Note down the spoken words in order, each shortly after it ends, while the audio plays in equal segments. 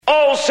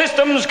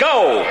systems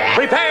go.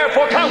 Prepare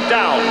for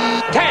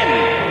countdown.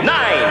 10,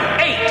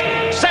 9,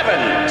 8,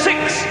 7,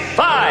 6,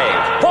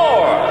 5,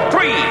 4,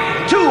 3,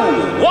 2,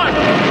 1.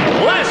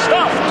 Blast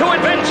off to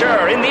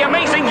adventure in the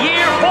amazing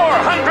year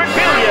 400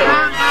 billion.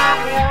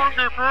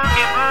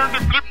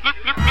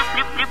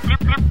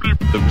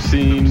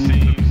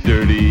 Obscene,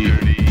 dirty,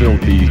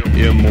 filthy,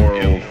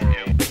 immoral.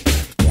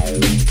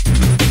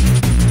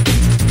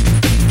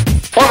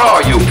 What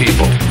are you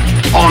people?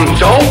 On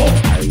dope?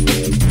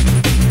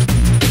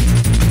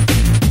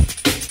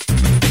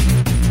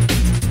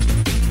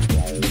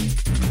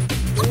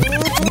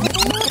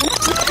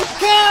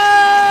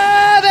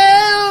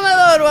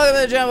 Welcome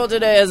to the Jumble.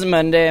 Today is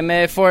Monday,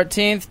 May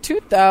 14th,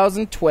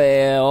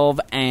 2012,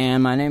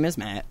 and my name is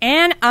Matt.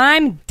 And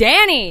I'm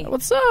Danny.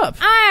 What's up?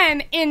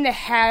 I'm in the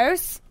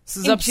house. This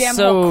is in episode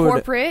Jamhole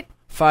Corporate.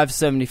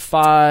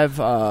 575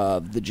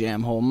 of the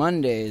Jamhole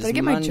Mondays. Did I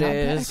get my job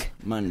back?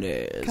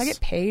 Mondays. Can I get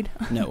paid?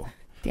 No.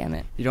 Damn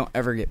it. You don't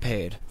ever get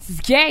paid. This is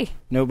gay.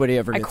 Nobody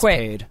ever gets quit.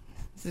 paid.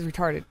 This is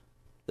retarded.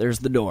 There's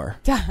the door.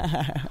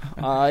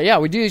 Yeah,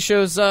 we do these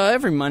shows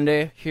every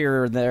Monday,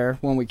 here or there,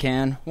 when we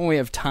can, when we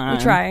have time.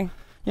 We try.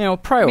 You know,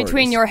 priorities.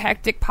 Between your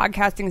hectic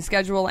podcasting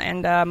schedule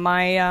and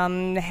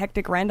my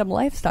hectic random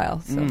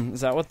lifestyle. So.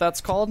 Is that what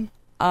that's called?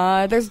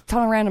 There's a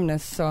ton of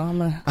randomness, so I'm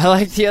gonna... I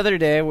like the other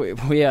day,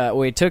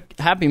 we took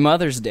Happy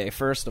Mother's Day,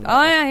 first of all.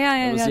 Oh,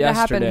 yeah. It was that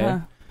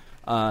yesterday.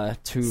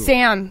 Happened, to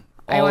Sam.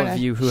 all of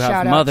you who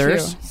have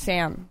mothers.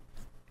 Sam.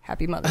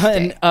 Happy Mother's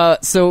Day. And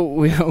so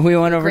we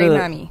went over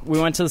we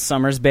went to the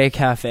Summers Bay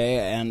Cafe,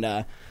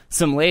 and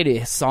some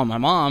lady saw my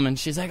mom, and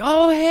she's like,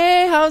 "Oh,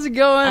 hey, how's it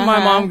going?"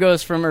 My mom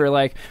goes from her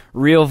like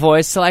real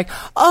voice to like,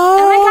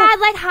 "Oh my God,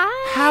 like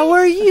hi. How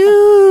are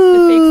you?"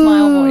 The fake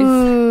smile voice.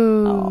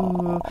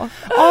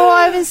 Oh,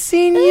 I haven't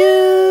seen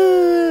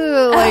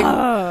you.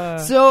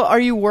 Like, so are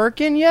you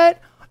working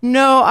yet?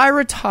 No, I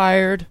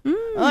retired.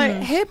 Like,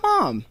 hey,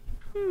 mom.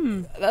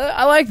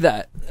 I like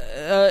that.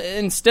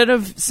 Instead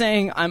of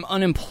saying I'm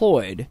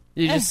unemployed,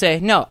 you just say,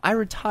 no, I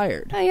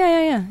retired.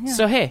 Yeah.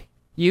 So, hey,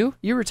 you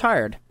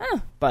retired,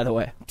 by the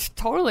way.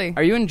 Totally.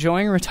 Are you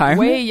enjoying retirement?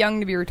 Way young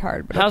to be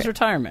retired. But How's okay.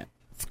 retirement?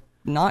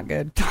 Not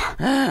good.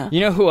 You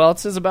know who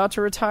else is about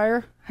to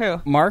retire?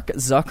 Who? Mark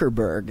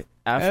Zuckerberg.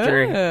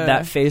 After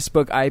that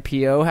Facebook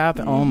IPO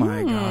happened, oh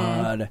my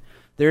God.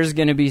 There's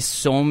going to be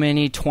so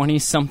many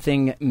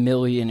 20-something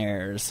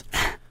millionaires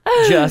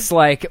just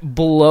like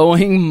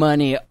blowing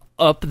money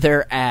up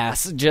their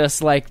ass,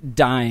 just like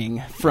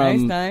dying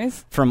from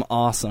nice. From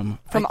awesome.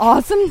 From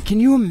awesome? Can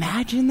you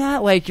imagine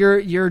that? Like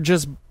you're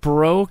just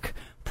broke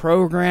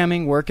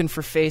programming, working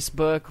for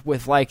Facebook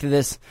with like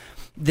this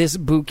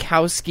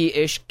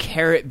Bukowski-ish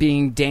carrot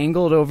being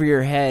dangled over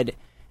your head,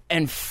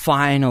 and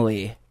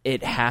finally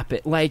it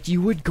happened. Like,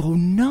 you would go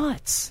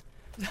nuts.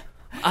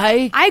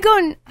 I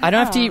don't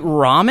have to eat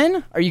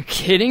ramen? Are you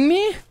kidding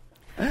me?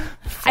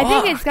 I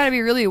think it's got to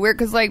be really weird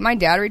because, like, my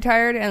dad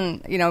retired,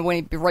 and you know,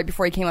 right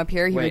before he came up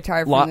here, he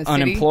retired from the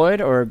city. Unemployed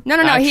or no?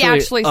 He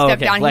actually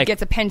stepped down. Like, he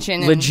gets a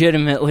pension, and,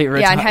 legitimately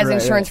retired. Yeah, and has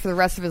insurance for the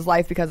rest of his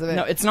life because of it.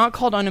 No, it's not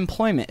called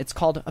unemployment. It's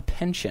called a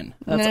pension.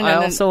 That's, No, I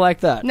also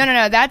like that. No,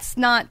 that's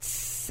not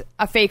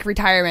a fake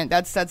retirement.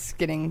 That's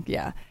getting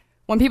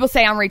When people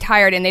say I'm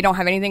retired and they don't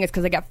have anything, it's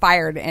because they got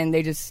fired and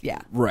they just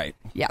Right.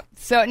 Yeah.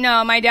 So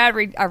no, my dad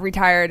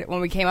retired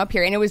when we came up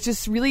here, and it was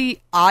just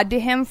really odd to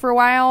him for a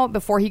while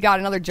before he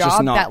got another job.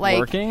 Just not that like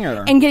working,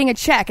 or? And getting a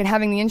check and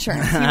having the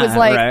insurance. He was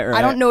like, right.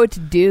 I don't know what to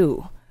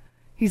do.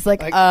 He's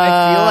like, I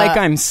feel like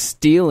I'm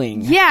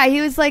stealing. Yeah,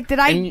 he was like,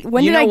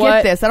 when did I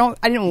get this? I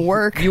didn't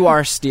work. You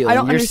are stealing. I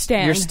don't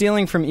understand. You're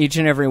stealing from each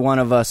and every one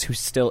of us who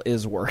still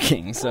is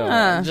working. So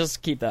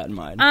just keep that in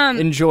mind.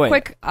 Enjoy.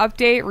 Quick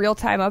update, real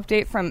time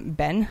update from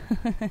Ben.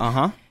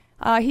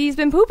 He's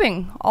been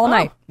pooping all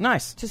night.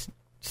 Nice. Just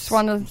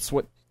wanted to. That's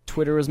what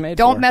Twitter was made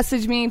Don't for.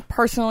 message me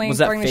personally Was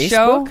that during the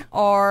Facebook? show,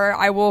 or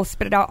I will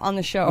spit it out on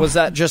the show. Was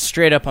that just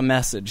straight up a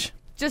message?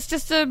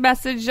 Just a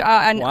message,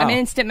 an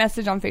instant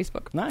message on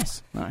Facebook.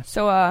 Nice.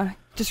 So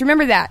just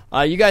remember that.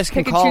 You guys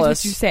can Pick and call choose us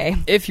what you say.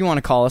 if you want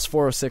to call us,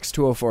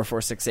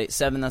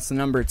 406-204-4687. That's the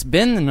number. It's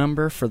been the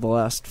number for the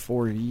last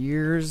 4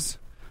 years.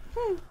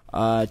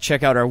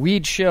 Check out our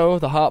weed show,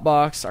 The Hot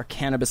Box, our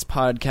cannabis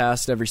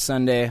podcast every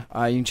Sunday. You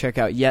can check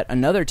out yet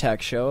another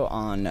tech show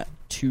on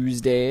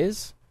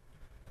Tuesdays,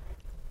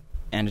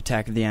 and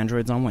Attack of the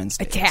Androids on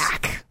Wednesdays.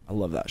 Attack. I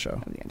love that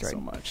show so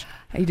much.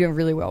 You're doing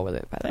really well with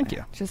it, by the way. Thank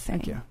you. Just saying.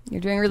 Thank you. You're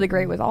doing really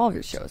great with all of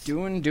your shows.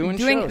 Doing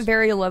shows.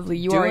 Very lovely.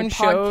 You are a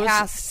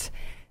podcast...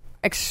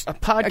 a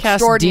podcast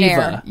extraordinaire.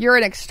 diva. You're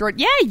an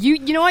extraordinary. Yeah,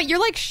 you know what? You're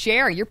like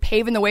Cher. You're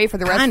paving the way for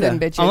the rest of them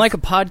bitches. I'm like a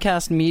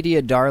podcast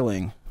media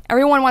darling.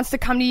 Everyone wants to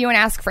come to you and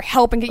ask for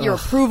help and get your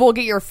approval,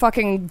 get your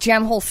fucking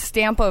Jamhole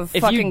stamp of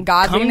fucking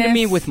godliness. Come to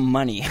me with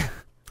money.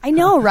 I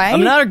know, right?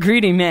 I'm not a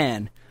greedy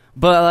man.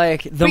 But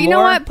like but you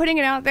know what? Putting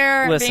it out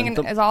there, being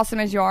as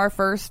awesome as you are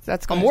first,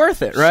 that's going to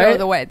worth it, right? Show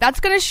the way. That's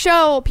going to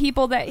show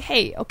people that,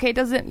 hey, okay,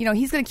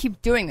 he's going to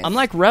keep doing this. I'm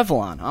like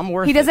Revlon. I'm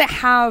worth it. He doesn't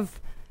have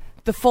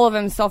the full of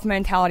himself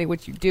mentality,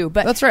 which you do.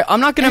 But that's right.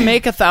 I'm not going to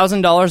make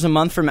 $1,000 a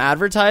month from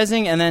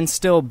advertising and then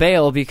still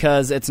bail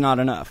because it's not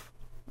enough.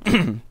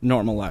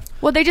 Normal life.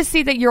 Well, they just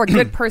see that you're a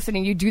good person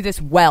and you do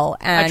this well,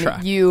 and I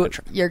try.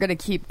 you're going to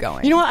keep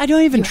going. You know what? I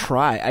don't even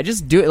try. I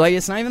just do it. Like,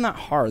 it's not even that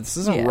hard. This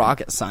isn't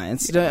rocket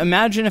science.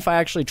 Imagine if I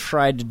actually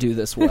tried to do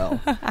this well.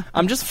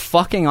 I'm just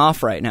fucking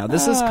off right now.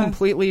 This is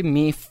completely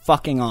me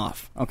fucking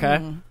off.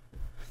 Okay.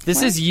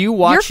 This is you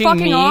watching Your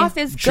fucking me off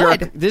is jerk.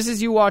 good. This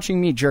is you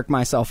watching me jerk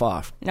myself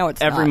off. No,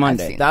 it's every not.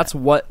 Monday. That's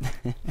what.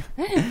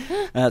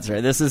 That's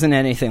right. This isn't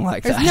anything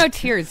like There's that. no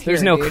tears here.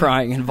 There's no dude.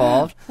 crying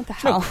involved. What the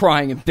There's hell? no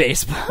crying in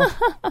baseball.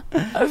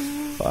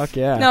 Fuck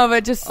yeah. No,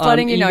 but just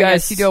letting you know,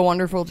 guys, yes, you do a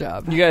wonderful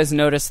job. You guys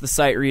noticed the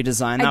site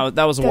redesign.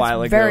 That was a that's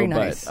while ago, very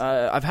nice.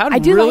 but I've had I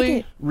do really,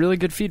 like it. really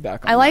good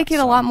feedback on I like that, it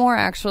so. a lot more,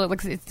 actually. It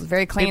looks, it's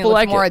very clean. People it looks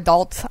like more it.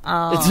 adult.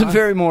 It's a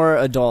very more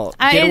adult.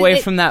 Get away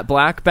from that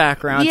black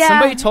background. Yeah,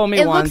 Somebody told me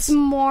it once. It looks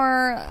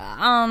more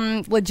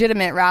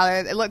legitimate,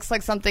 rather. It looks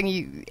like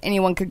something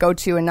anyone could go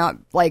to and not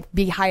like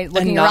be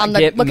looking around,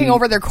 looking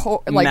over their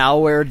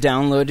malware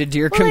downloaded to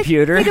your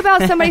computer. Think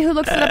about somebody who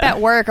looks it up at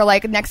work or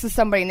like next to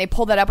somebody and they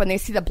pull that up and they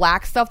see the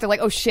black stuff. They're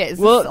like, oh shit, is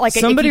this like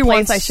an icky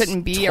place I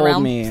shouldn't be told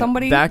around me,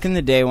 somebody? Back in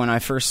the day when I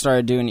first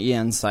started doing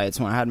EN sites,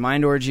 when I had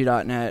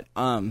mindorgy.net,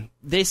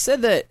 they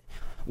said that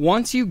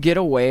once you get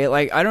away,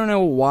 like, I don't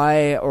know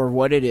why or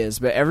what it is,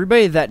 but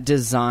everybody that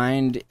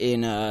designed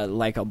in a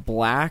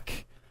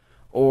black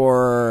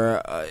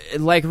or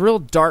like real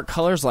dark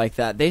colors like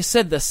that, they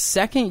said the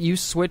second you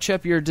switch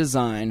up your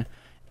design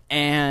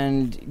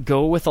and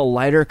go with a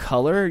lighter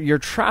color, your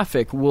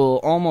traffic will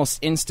almost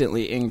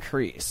instantly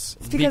increase.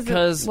 It's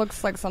because it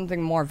looks like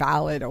something more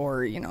valid,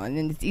 or, you know,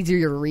 and it's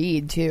easier to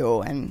read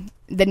too, and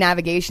the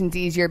navigation's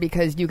easier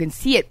because you can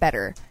see it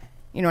better.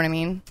 You know what I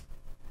mean?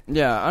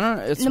 Yeah, I don't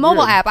know. It's the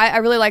mobile weird. app, I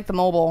really like the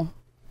mobile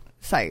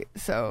site.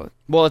 So,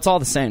 well, it's all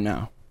the same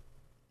now.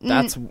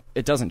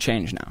 It doesn't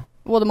change now.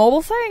 Well, the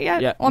mobile site, yeah.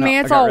 Yeah, well, I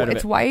mean,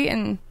 it's white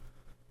and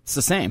it's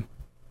the same.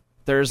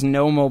 There's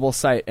no mobile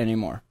site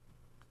anymore.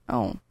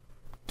 Oh,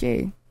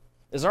 okay.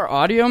 Is our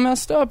audio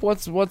messed up?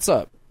 What's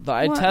up?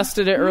 I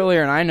tested it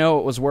earlier and I know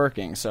it was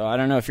working. So I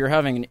don't know if you're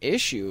having an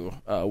issue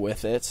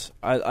with it.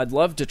 I'd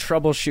love to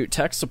troubleshoot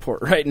tech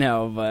support right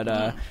now,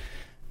 but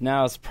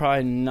now it's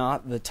probably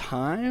not the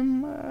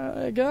time.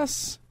 I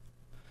guess.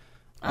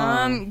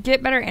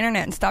 Get better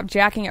internet and stop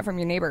jacking it from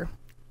your neighbor.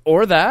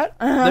 Or that.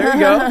 There you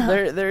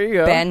go. There you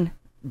go. Ben.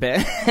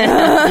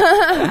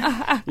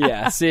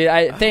 Yeah. See,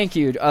 thank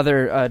you,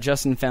 other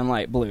Justin Fan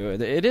Light Blue.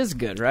 It is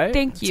good, right?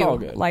 Thank you, it's all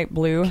good. Light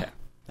Blue. Okay.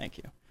 Thank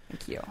you.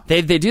 Thank you.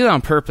 They do that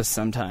on purpose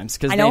sometimes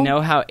because they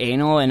know how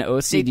anal and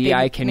OCD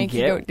I can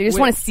get. They just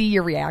want to see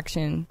your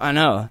reaction. I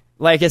know.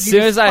 Like, as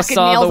soon as I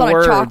saw the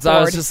words,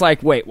 I was just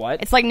like, wait,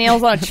 what? It's like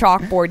nails on a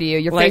chalkboard to you.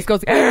 Your face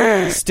goes...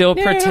 Still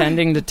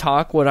pretending to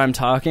talk what I'm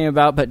talking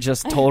about, but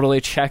just totally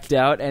checked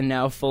out and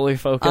now fully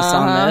focused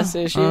on this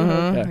issue.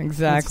 Okay.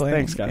 Exactly.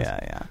 Thanks, guys.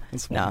 Yeah.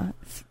 That's fine. No,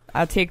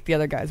 I'll take the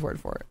other guy's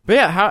word for it. But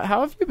yeah, how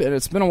have you been?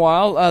 It's been a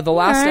while. The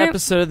last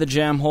episode of the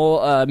Jam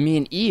Hole, me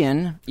and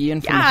Ian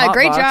from Hotbox,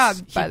 great job,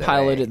 he by the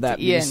piloted way, that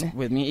to Ian. piece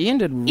with me. Ian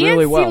did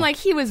really well. Ian seemed like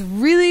he was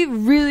really,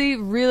 really,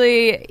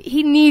 really...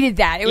 He needed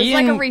that. It was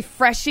like a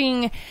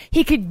refreshing...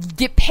 He could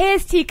get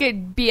pissed. He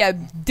could be a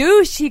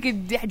douche. He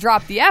could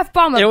drop the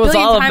F-bomb a billion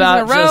times in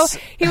a row.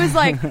 He was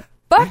like...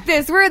 Fuck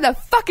this, we're in the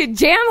fucking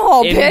jam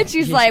hole, bitch.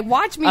 He's like,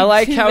 watch me. I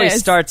like do how this. he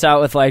starts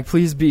out with like,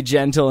 please be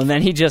gentle, and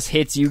then he just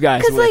hits you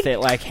guys with it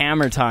like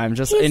hammer time,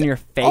 just in your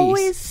face.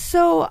 Always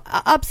so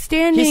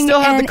upstanding. He still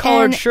had the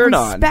collared shirt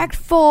on,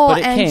 respectful,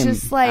 but it and came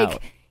just like out.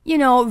 You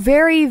know,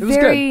 very,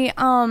 very it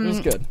was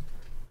good.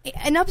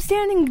 An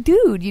upstanding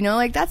dude. You know,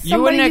 like that's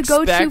somebody you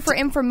go to expect- for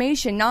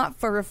information,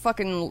 not for a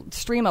fucking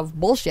stream of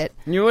bullshit.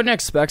 You wouldn't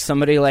expect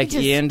somebody like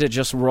Ian to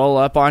just roll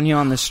up on you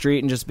on the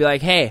street and just be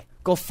like, hey,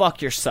 go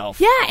fuck yourself.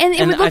 Yeah, and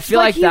it I feel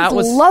like he that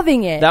was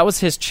loving it. That was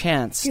his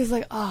chance. He was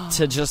like,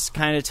 to just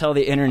kind of tell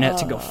the internet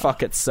to go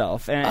fuck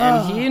itself,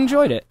 and he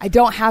enjoyed it. I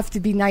don't have to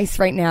be nice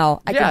right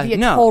now. I can be a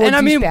no. total And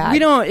I mean, douchebag. we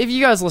don't. If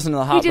you guys listen to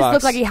the Hotbox, he just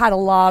looked like he had a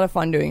lot of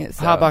fun doing it.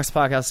 So.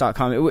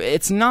 Hotboxpodcast.com.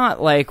 It's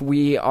not like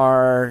we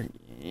are.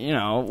 You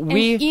know,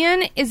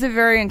 Ian is a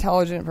very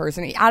intelligent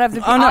person. Out of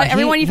the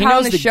everyone you've he had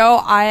on knows the show,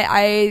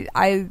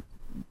 I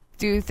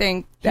do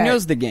think that he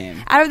knows the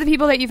game. Out of the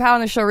people that you've had on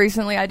the show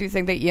recently, I do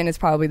think that Ian is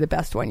probably the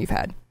best one you've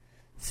had.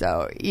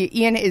 So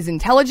Ian is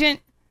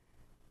intelligent.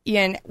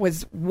 Ian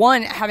was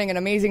having an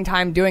amazing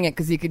time doing it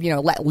because he could,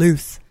 let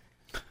loose.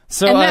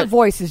 So, and that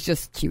voice is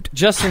just cute.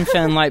 Justin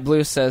Fan Light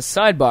Blue says,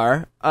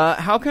 sidebar,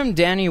 how come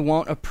Danny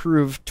won't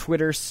approve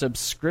Twitter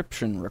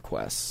subscription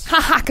requests?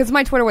 Haha, because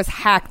my Twitter was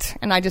hacked,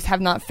 and I just have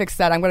not fixed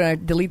that. I'm going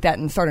to delete that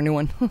and start a new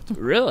one.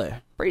 Really?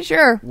 Pretty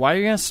sure. Why are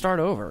you going to start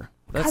over?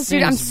 Because,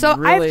 dude,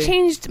 I've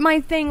changed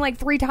my thing like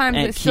 3 times.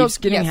 And it keeps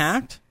getting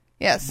hacked?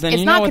 Yes. Then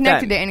it's not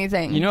connected to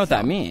anything. You know what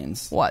that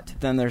means? What?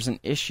 Then there's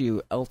an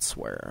issue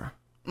elsewhere.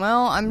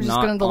 Well, I'm just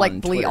going to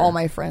delete Twitter. all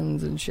my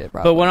friends and shit,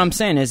 probably. But what I'm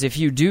saying is, if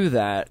you do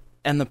that,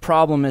 and the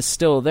problem is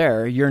still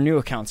there, your new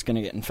account's going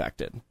to get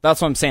infected.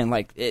 That's what I'm saying.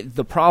 Like,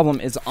 the problem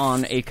is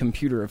on a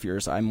computer of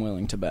yours, I'm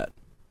willing to bet.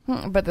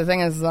 But the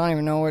thing is, I don't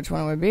even know which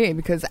one it would be,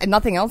 because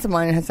nothing else of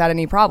mine has had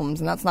any problems,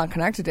 and that's not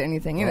connected to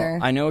anything either.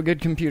 I know a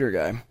good computer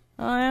guy.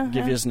 Oh, yeah?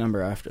 Give you his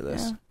number after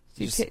this. Yeah.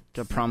 You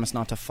just promise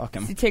not to fuck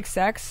him. Does he take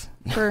sex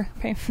for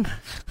payment?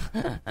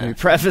 Let me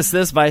preface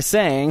this by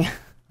saying,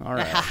 all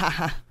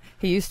right.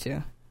 He used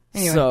to.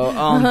 Anyway. So,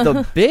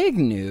 the big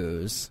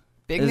news...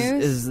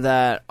 Is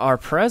that our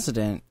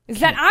president...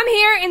 that I'm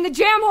here in the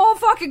jam hole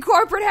fucking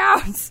corporate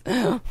house.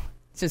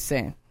 Just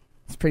saying.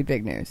 It's pretty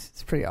big news.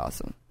 It's pretty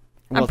awesome.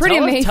 Well, I'm pretty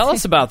amazing. Tell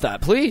us about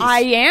that, please. I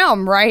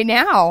am right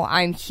now.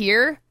 I'm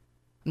here.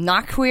 I'm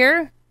not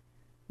queer.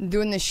 I'm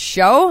doing this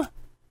show.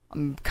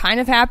 I'm kind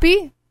of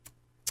happy.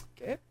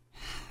 Okay.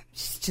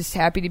 Just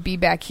happy to be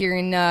back here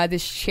in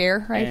this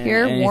chair right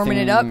here, warming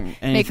it up,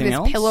 making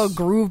this pillow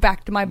groove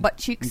back to my butt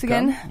cheeks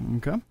again.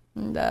 Okay.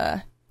 And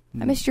I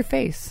missed your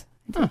face.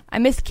 I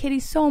miss Kitty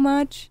so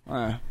much.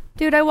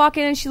 Dude, I walk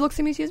in and she looks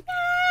at me, she goes,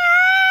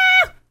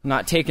 ah!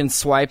 Not taking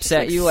swipes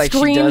at you like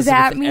she does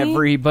with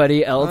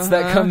everybody else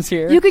that comes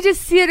here. You could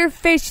just see it in her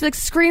face. She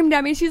screamed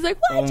at me. She's like,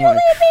 why'd you leave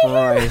me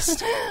here?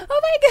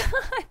 Oh my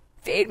God.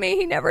 Feed me.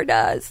 He never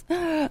does.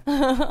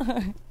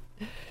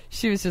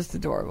 She was just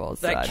adorable.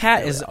 So that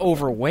cat is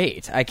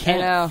overweight. I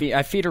can't feed.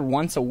 I feed her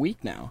once a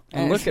week now.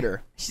 And look at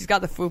her. She's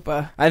got the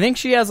fupa. I think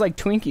she has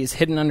Twinkies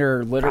hidden under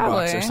her litter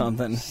box or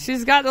something.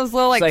 She's got those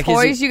little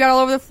toys you got all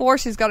over the floor.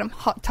 She's got them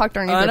tucked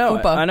underneath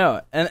her fupa. I know.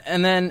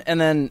 And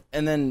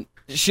then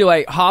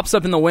she hops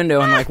up in the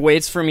window and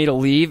waits for me to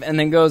leave, and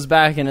then goes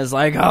back and is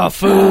like, "Oh,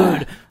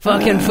 food,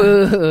 fucking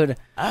food."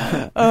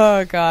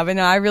 Oh God, but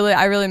no, I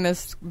really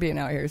miss being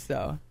out here.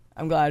 So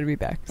I'm glad to be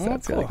back. So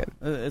that's cool. really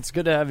good. It's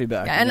good to have you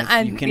back. Yeah,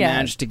 and if you can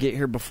manage to get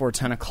here before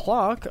 10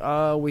 o'clock,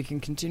 we can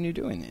continue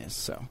doing these.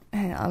 So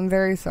I'm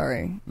very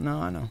sorry. No,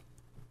 I know.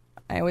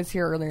 I was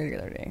here earlier the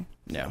other day.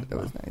 Yeah, that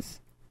was nice.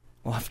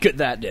 Well, how good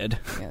that did.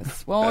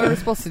 Yes. Well, we were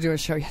supposed to do a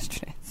show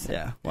yesterday. So.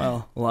 Yeah.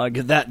 Well, a lot of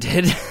good that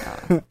did.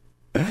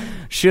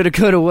 Shoulda,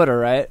 coulda, woulda,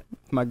 right?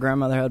 If my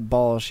grandmother had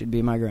balls, she'd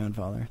be my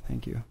grandfather.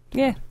 Thank you.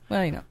 Yeah.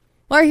 Well,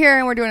 We're here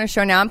and we're doing a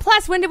show now. And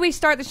plus, when did we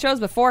start the shows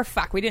before?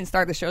 Fuck, we didn't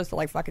start the shows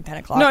till fucking 10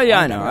 o'clock. No, yeah,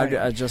 I know.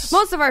 I just...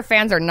 Most of our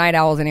fans are night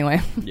owls anyway.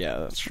 Yeah,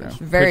 that's true.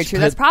 Very true.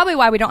 That's probably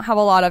why we don't have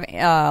a lot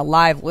of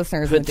live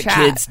listeners in the chat.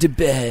 Put the kids to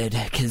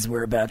bed, because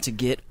we're about to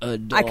get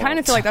adult. I kind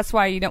of feel like that's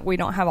why we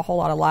don't have a whole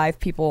lot of live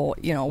people,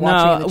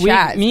 watching the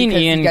chat. Me and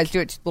Ian you guys do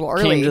it a little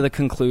early. Came to the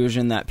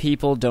conclusion that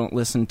people don't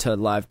listen to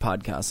live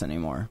podcasts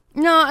anymore.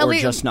 No, at or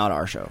least, just not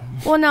our show.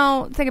 Well,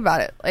 no, think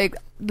about it.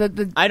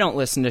 I don't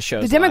listen to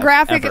shows. The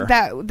demographic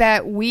live,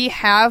 that we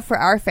have for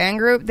our fan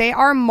group, they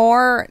are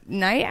more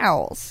night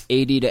owls.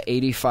 80 to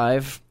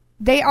 85.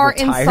 They are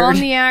retired.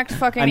 Insomniac,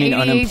 fucking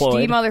ADHD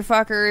unemployed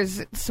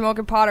motherfuckers,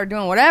 smoking pot or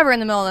doing whatever in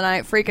the middle of the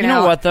night, freaking out. You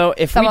know what though?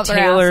 If we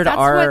tailored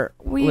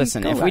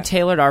if we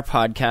tailored our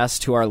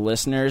podcast to our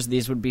listeners,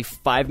 these would be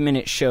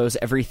 5-minute shows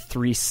every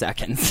 3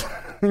 seconds.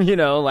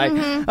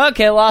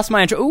 Okay, lost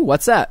my intro. Ooh,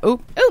 what's that?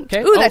 Ooh,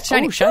 okay. Ooh, that's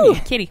shiny. Shiny. Ooh,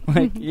 kitty.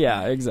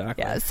 Yeah,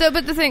 exactly. Yeah. So,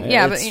 but the thing,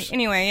 but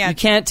anyway, yeah. You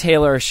can't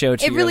tailor a show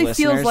to it really your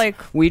feels like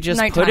we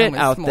just put it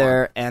out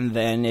there, and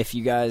then if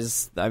you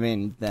guys,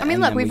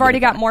 look, we've already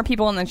got more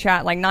people in the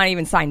chat, not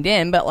even signed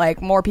in,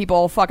 but more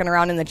people fucking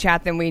around in the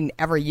chat than we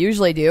ever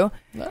usually do.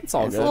 That's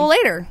all good. It's a little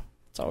later.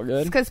 It's all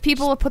good. Because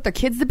people have put their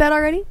kids to bed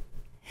already.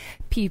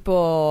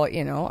 People,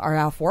 are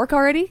off work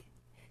already.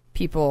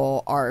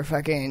 People are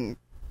fucking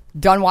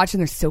done watching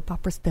their soap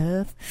opera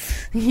stuff.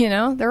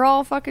 They're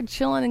all fucking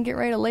chilling and getting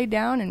ready to lay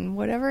down and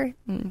whatever.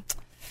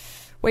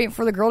 Waiting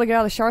for the girl to get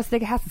out of the shower so they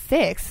can have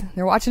sex.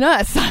 They're watching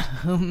us.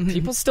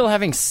 People still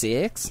having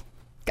sex?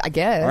 I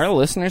guess. Are our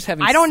listeners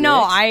having I don't sex?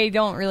 know. I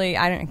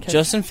don't.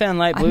 Justin Fan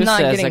Light Blue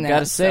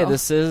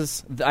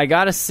says, I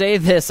gotta say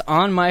this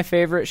on my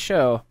favorite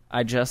show.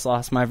 I just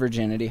lost my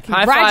virginity.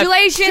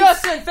 Congratulations,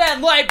 Justin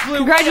Fan Light Blue.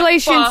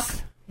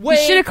 Congratulations. You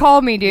should have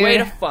called me, dude. Way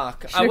to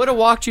fuck. I would have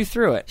walked you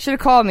through it. Should have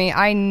called me.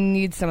 I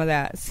need some of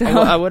that. So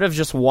I would have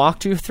just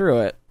walked you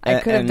through it. I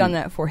could have done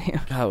that for you.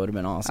 God, it would have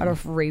been awesome. I'd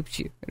have raped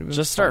you.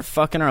 Just start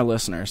fucking our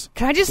listeners.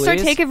 Can I just start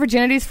taking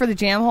virginities for the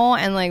jam hole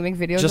and make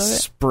videos of it?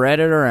 Just spread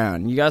it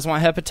around. You guys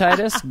want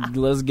hepatitis?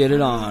 Let's get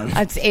it on.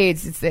 It's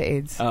AIDS. It's the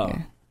AIDS. Oh.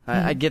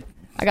 Yeah.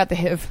 I got the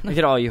HIV. I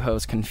get all you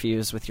hoes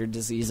confused with your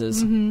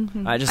diseases.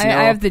 Mm-hmm. I just know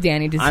I have the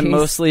Danny disease. I'm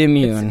mostly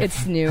immune.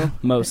 It's new.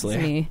 Mostly.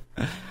 It's me.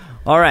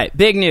 All right,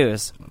 big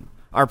news.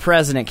 Our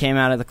president came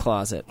out of the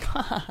closet.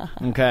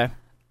 Okay?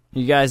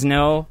 You guys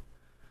know?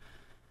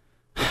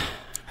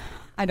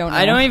 I don't know.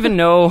 I don't even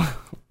know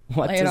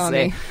what Lay to it on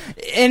say.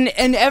 Me.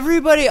 And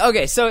everybody...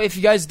 Okay, so if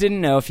you guys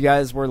didn't know, if you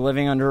guys were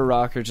living under a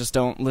rock or just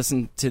don't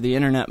listen to the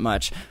internet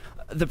much,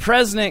 the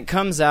president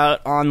comes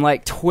out on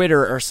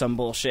Twitter or some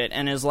bullshit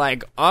and is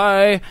like,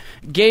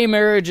 gay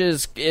marriage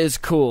is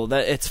cool,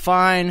 that it's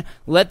fine,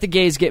 let the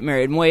gays get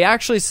married. And what he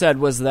actually said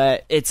was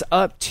that it's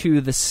up to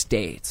the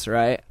states,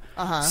 right?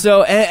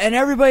 So, and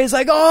everybody's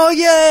like, oh,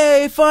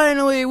 yay,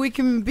 finally, we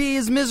can be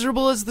as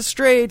miserable as the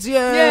straights.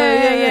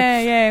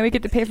 Yeah. We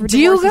get to pay for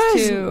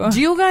divorces too.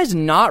 Do you guys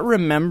not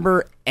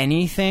remember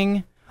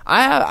anything?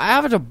 I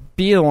have to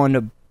be the one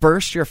to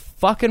burst your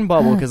fucking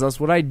bubble because that's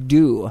what I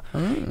do.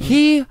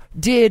 He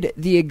did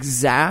the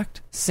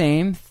exact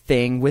same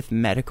thing with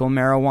medical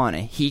marijuana.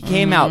 He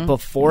came out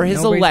before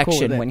his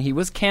election when he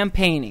was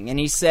campaigning, and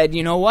he said,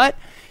 you know what?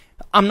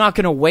 I'm not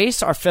going to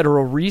waste our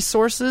federal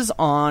resources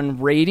on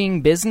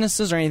raiding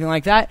businesses or anything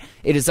like that.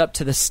 It is up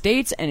to the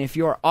states, and if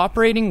you're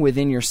operating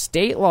within your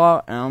state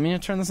law, I don't mean to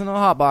turn this into a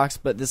hot box,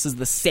 but this is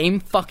the same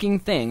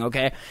fucking thing,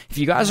 okay? If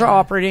you guys are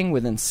operating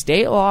within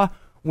state law,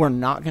 we're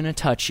not going to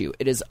touch you.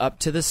 It is up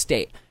to the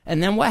state.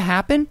 And then what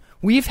happened?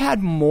 We've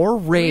had more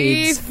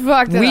raids.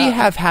 We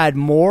have had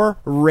more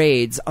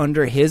raids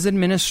under his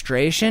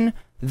administration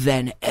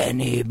than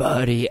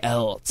anybody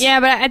else.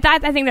 Yeah, but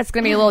I think that's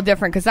going to be a little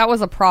different because that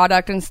was a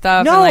product and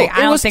stuff. No,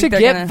 and it was to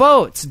get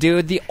votes,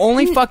 dude. The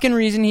only fucking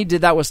reason he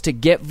did that was to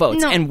get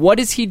votes. And what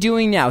is he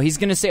doing now? He's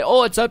going to say,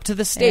 oh, it's up to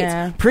the states.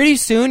 Yeah. Pretty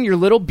soon, your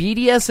little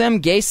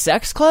BDSM gay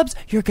sex clubs,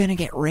 you're going to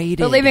get raided.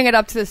 But leaving it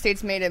up to the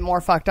states made it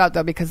more fucked up,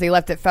 though, because they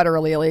left it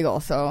federally illegal,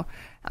 so...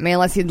 I mean,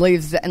 unless he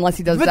does but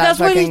that. But that's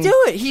what he do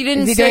it. He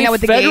didn't say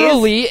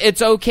federally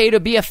it's okay to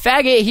be a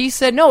faggot. He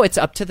said, no, it's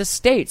up to the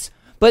states.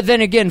 But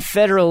then again,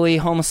 federally,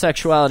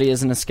 homosexuality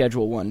isn't a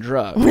Schedule I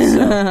drug.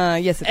 So.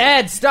 Yes,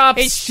 Ed, stop.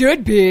 It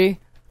should be.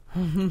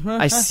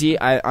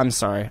 I'm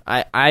sorry.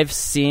 I've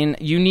seen...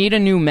 You need a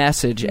new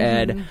message,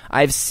 Ed.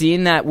 I've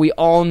seen that. We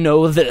all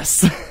know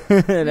this.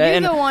 You're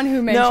the one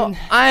who mentioned... No,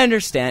 I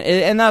understand.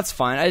 And that's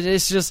fine.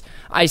 It's just...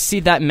 I see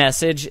that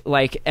message,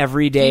 like,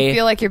 every day. Do you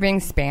feel like you're being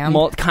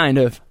spammed? Kind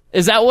of.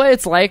 Is that what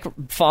it's like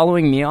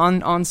following me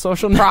on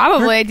social media?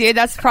 Probably, dude.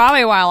 That's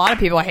probably why a lot of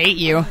people hate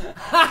you.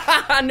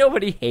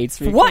 Nobody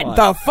hates me. What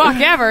the fuck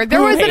ever?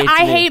 There was an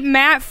I Hate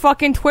Matt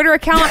fucking Twitter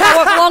account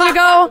not long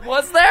ago.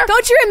 Was there?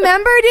 Don't you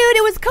remember, dude?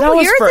 It was a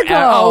couple years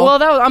ago. Oh,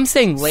 well, I'm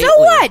saying lately. So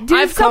what,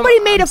 dude? Somebody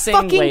made a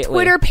fucking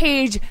Twitter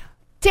page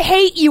to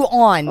hate you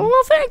on. Well,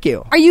 thank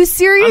you. Are you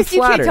serious?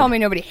 You can't tell me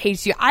nobody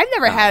hates you. I've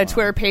never had a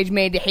Twitter page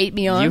made to hate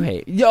me on. You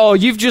hate. Oh,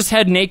 you've just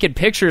had naked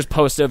pictures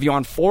posted of you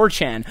on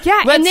 4chan.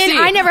 Yeah, and then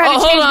I never had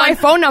to change my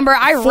phone number.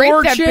 I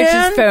raped that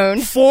bitch's phone.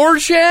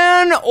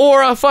 4chan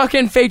or a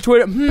fucking fake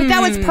Twitter? But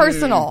that was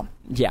personal.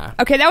 Yeah.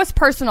 Okay, that was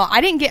personal.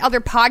 I didn't get other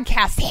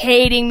podcasts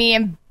hating me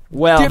and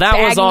that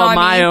was all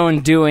my own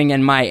doing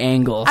and my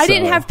angle. I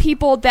didn't have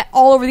people that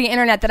all over the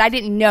internet that I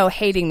didn't know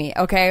hating me,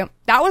 okay?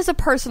 That was a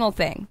personal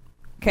thing.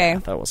 Okay.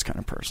 That was kind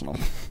of personal.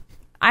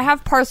 I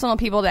have personal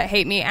people that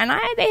hate me, and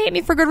they hate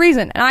me for good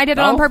reason, and I did it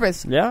on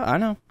purpose. Yeah, I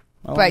know.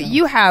 But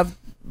you have,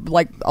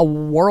 like, a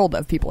world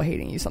of people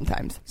hating you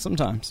sometimes.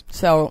 Sometimes.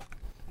 So...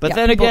 But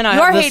then again,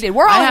 you're hated.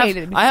 We're all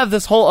hated. I have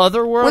this whole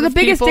other world We're the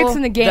biggest dicks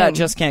in the game. That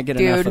just can't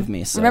get enough of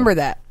me. So. Remember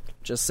that.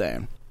 Just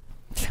saying.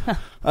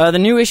 The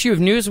new issue of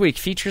Newsweek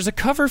features a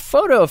cover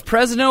photo of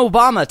President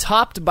Obama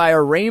topped by a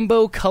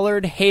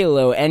rainbow-colored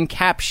halo and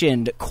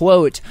captioned,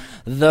 quote,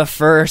 "The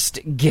first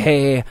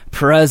gay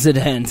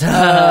president."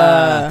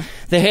 The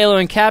halo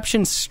and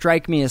caption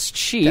strike me as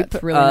cheap.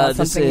 That's really not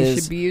something you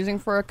should be using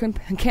for a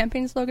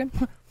campaign slogan.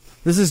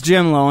 This is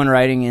Jim Lowen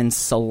writing in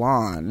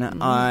Salon,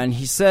 and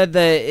he said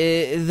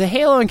that the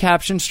halo and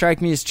caption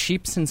strike me as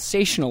cheap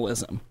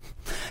sensationalism.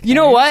 You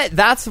know what?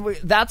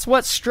 That's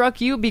what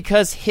struck you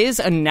because his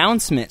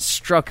announcement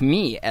struck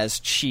me as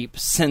cheap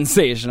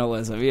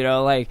sensationalism. You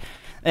know, like,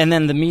 and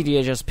then the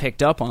media just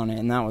picked up on it,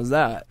 and that was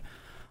that.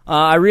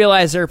 I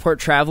realize airport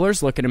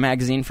travelers look at a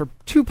magazine for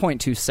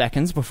 2.2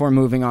 seconds before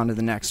moving on to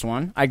the next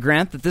one. I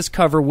grant that this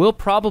cover will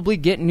probably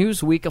get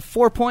Newsweek a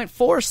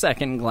 4.4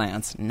 second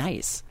glance.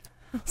 Nice.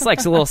 It's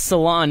like a little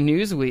Salon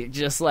Newsweek,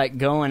 just like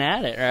going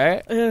at it,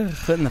 right?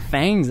 Putting the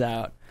fangs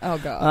out. Oh,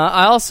 God.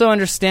 I also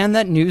understand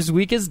that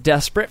Newsweek is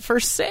desperate for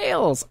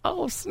sales.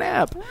 Oh,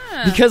 snap.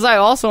 Yeah. Because I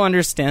also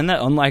understand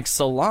that, unlike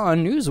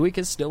Salon, Newsweek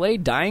is still a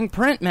dying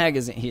print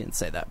magazine. He didn't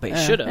say that, but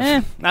he should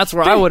have. That's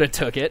where I would have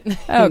took it.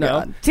 Oh,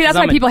 God. See, that's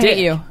why people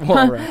hate you.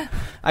 Well, right.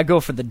 I go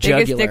for the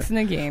jugular. Biggest dicks in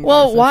the game.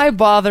 Well, why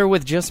bother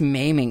with just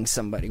maiming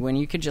somebody when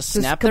you could just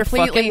snap their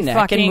fucking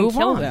neck and move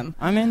on? Them.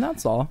 I mean,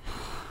 that's all.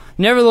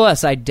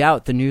 Nevertheless, I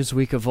doubt the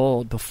Newsweek of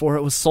old, before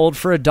it was sold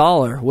for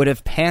 $1, would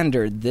have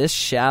pandered as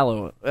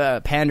shallowly.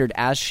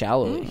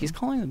 He's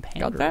calling them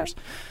panderers.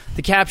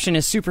 The caption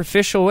is a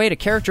superficial way to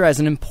characterize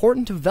an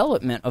important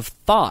development of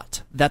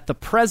thought that the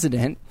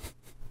president,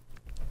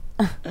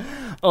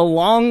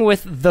 along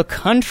with the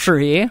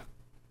country,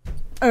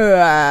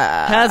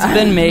 has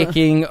been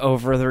making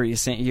over the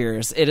recent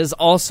years. It is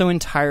also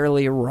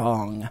entirely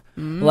wrong.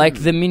 Like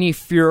the mini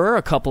furor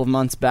a couple of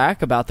months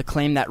back about the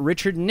claim that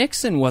Richard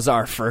Nixon was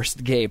our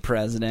first gay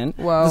president.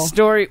 Whoa. The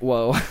story...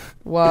 Whoa.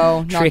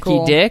 Whoa, not Tricky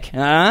cool. dick.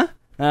 Huh?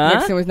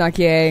 Nixon was not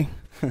gay.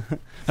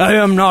 I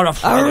am not a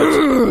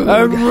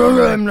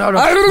faggot. I'm not a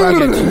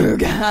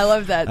faggot. I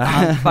love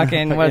that.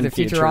 Fucking, what is it,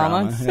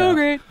 Futurama? So yeah.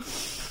 great.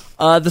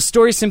 The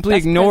story simply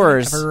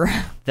ignores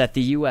that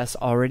the U.S.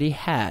 already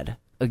had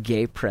a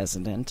gay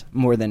president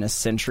more than a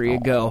century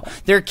ago,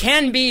 there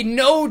can be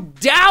no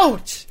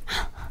doubt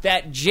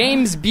that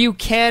James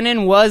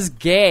Buchanan was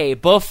gay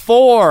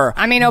before,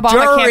 I mean,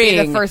 Obama can't be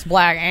the first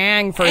black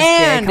and first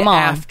gay. Come on.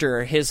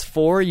 After his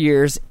 4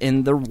 years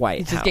in the White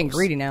House. He's just getting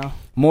greedy now.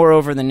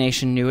 Moreover, the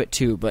nation knew it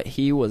too, but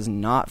he was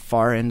not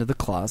far into the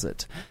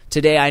closet.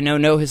 Today, I know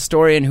no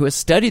historian who has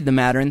studied the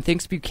matter and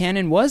thinks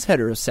Buchanan was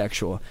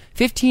heterosexual.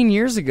 15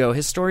 years ago,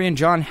 historian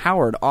John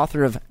Howard,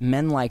 author of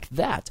Men Like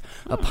That,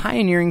 a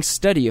pioneering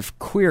study of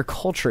queer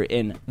culture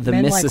in the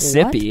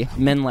Mississippi. Like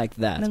Men Like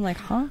That. Men like,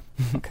 huh?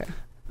 Okay.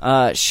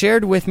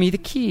 Shared with me the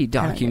key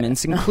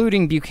documents,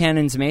 including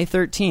Buchanan's May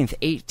 13th,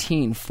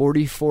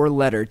 1844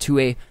 letter to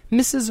a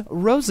Mrs.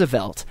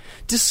 Roosevelt,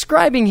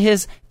 describing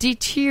his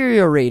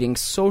deteriorating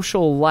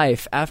social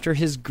life after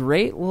his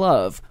great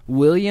love,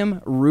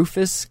 William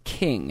Rufus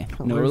King,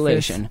 no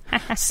relation,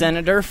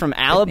 senator from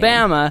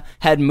Alabama,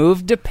 had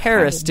moved to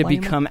Paris to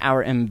become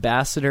our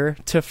ambassador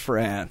to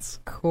France.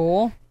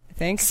 Cool.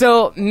 Thanks.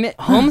 So,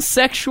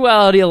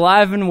 homosexuality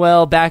alive and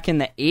well back in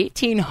the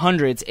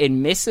 1800s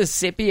in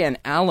Mississippi and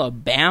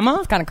Alabama?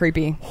 It's kind of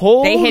creepy.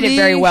 Holy they hid it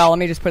very well, let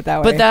me just put it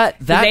that way. But that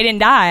they didn't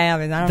die. I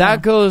mean, I don't know.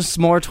 Goes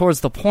more towards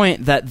the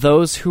point that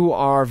those who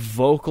are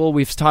vocal,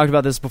 we've talked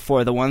about this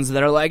before, the ones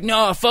that are like,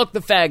 no, fuck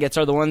the faggots,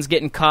 are the ones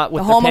getting caught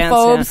with the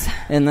homophobes. Pants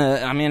in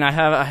the, I mean, I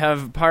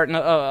have part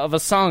of a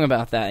song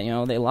about that. You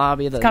know, they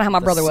lobby the, kind of how my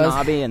brother was.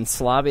 Snobby and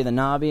slobby the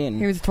knobby. And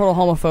he was a total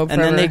homophobe.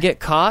 And then they get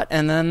caught,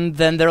 and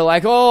then they're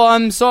like, oh,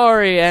 I'm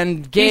sorry,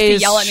 and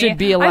gays should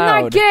be allowed.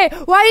 I'm not gay.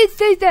 Why did you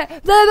say that?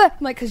 Blah, blah. I'm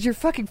like, because you're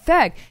fucking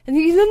fag. And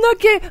he's, I'm not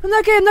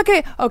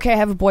gay. Okay, I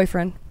have a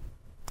boyfriend.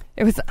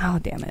 It was, oh,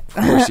 damn it.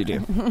 Of course you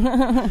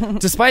do.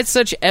 Despite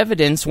such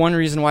evidence, one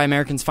reason why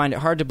Americans find it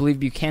hard to believe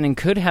Buchanan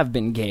could have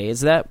been gay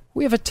is that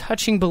we have a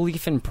touching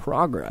belief in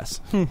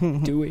progress.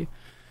 Do we?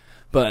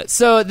 But,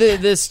 so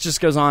this just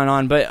goes on and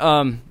on,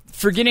 but,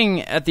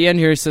 forgetting, at the end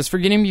here, he says,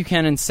 forgetting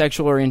Buchanan's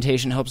sexual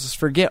orientation helps us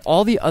forget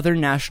all the other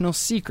national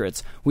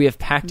secrets we have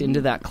packed into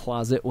that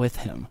closet with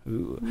him.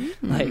 Ooh.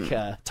 Like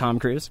Tom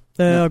Cruise.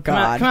 Oh,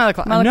 God. Come out of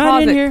the closet.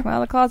 Not in here. Come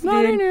out of the closet,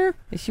 Not dude. in here.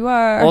 Yes, you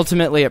are.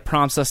 Ultimately, it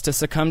prompts us to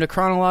succumb to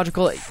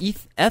chronological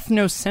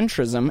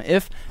ethnocentrism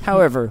if,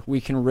 however,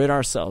 we can rid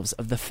ourselves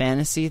of the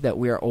fantasy that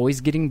we are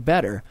always getting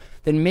better,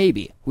 then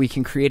maybe we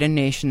can create a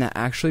nation that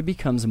actually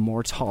becomes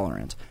more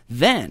tolerant.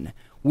 Then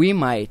we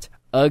might,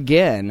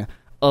 again,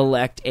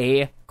 elect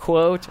a,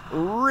 quote,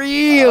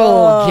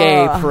 real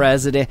gay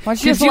president. Why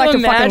don't you just elect a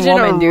fucking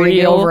woman, dude, and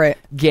get over it?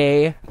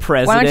 Gay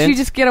president. Why don't you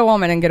just get a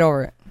woman and get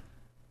over it?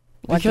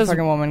 Because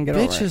fucking woman and get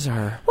over it. Bitches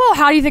are... Well,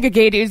 how do you think a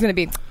gay dude's going to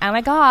be? Oh,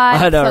 my God.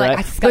 I know, so, right?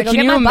 I just gotta But go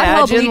can get you my butthole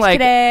imagine, bleached like,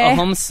 today. a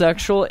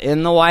homosexual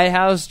in the White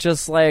House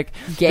just like,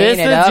 Gaying this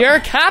it is up. your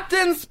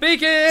captain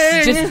speaking!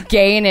 Just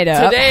gaying it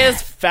up. Today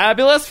is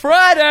Fabulous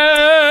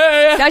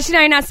Friday! Don't you know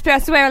you're not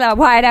supposed to wear that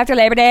white after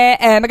Labor Day?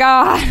 Oh, my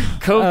God.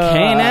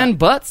 Cocaine and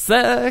butt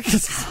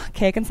sex.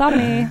 Cake and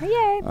sodomy.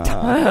 Yay.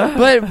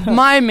 But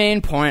my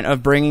main point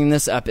of bringing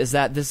this up is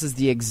that this is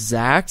the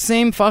exact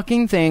same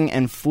fucking thing,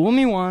 and fool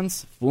me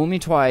once, fool me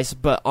twice,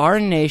 but our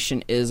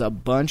nation is a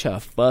bunch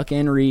of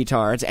fucking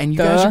retards, and you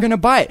guys are going to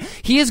buy it.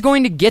 He is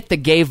going to get the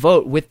gay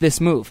vote with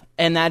this move,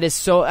 and that is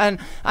so, and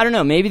I don't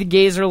know, maybe the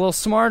gays are a little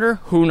smarter,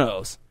 who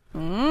knows?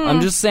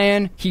 I'm just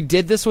saying, he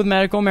did this with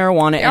medical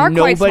marijuana,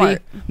 and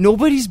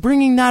nobody's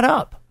bringing that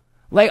up.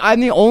 Like, I'm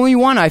the only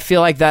one, I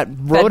feel like, that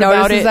wrote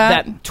about it,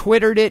 that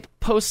Twittered it,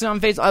 posted on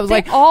Facebook. I was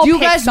like, do you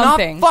guys not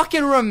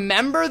fucking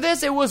remember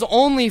this? It was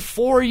only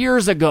 4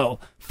 years ago.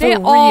 They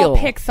all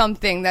pick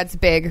something that's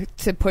big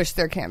to push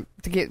their camp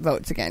to get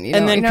votes again, you know,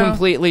 and then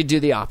completely do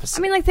the opposite.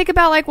 I mean, like, think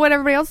about like what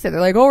everybody else did.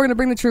 They're like, "Oh, we're gonna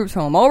bring the troops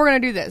home. Oh, we're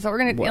gonna do this. Oh, we're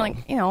gonna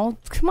like, you know,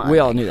 come on." We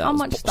all knew that. How was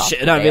much stuff?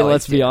 Shit. I mean,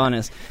 let's be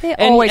honest. They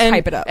always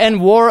hype it up.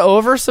 And war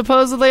over,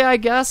 supposedly. I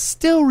guess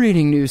still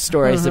reading news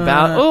stories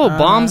about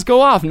bombs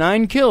go off,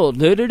 9 killed.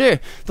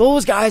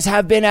 Those guys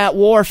have been at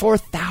war for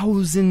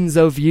thousands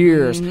of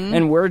years,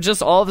 and we're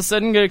just all of a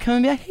sudden gonna come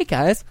and be like, "Hey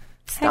guys."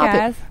 Stop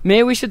it.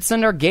 Maybe we should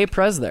send our gay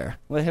prez there.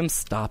 Let him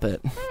stop it.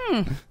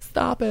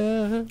 Stop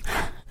it.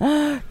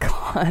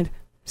 God.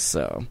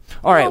 So,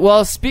 all right.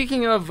 Well,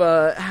 speaking of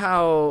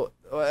how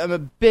I'm a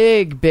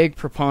big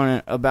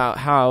proponent about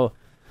how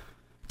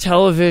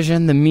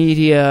television, the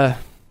media,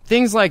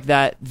 things like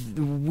that,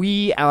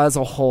 we as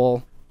a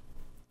whole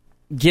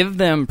give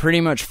them pretty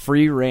much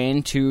free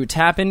reign to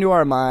tap into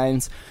our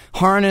minds,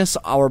 harness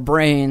our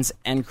brains,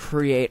 and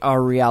create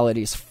our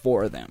realities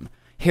for them.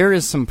 Here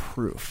is some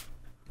proof.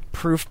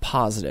 Proof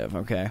positive,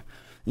 okay?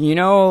 You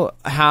know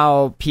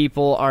how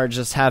people are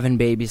just having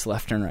babies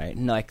left and right?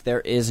 Like, there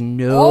is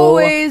no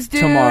always,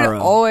 dude, tomorrow.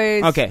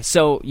 Always. Okay,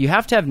 so you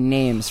have to have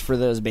names for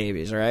those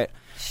babies, right?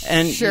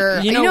 And sure.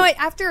 You know what?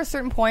 After a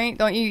certain point,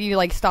 don't you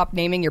like stop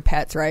naming your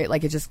pets, right?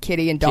 Like it's just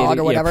kitty and dog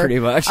or whatever. Yeah, pretty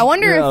much. I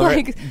wonder if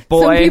like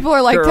boy, some people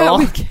are like girl,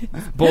 that with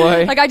kids.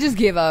 Boy, like I just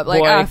give up.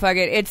 Like boy, fuck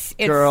it. It's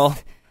girl,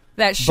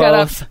 that shut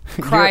both. up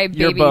cry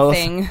you're baby both.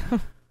 thing.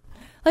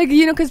 Like,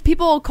 you know, because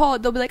people call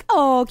it, they'll be like,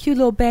 oh, cute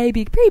little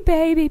baby, pretty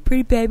baby,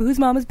 who's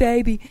mama's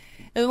baby?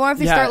 And what if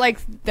they start like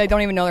they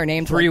don't even know their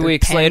name? 3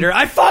 weeks later,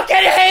 I fucking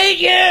hate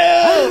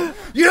you.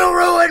 You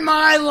ruined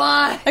my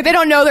life. Like they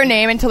don't know their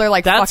name until they're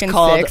like That's fucking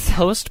called 6.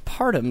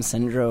 Postpartum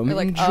syndrome.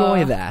 Like,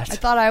 enjoy that. I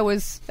thought I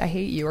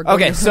hate you. Or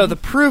Okay, so the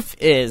proof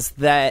is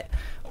that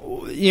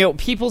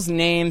people's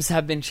names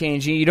have been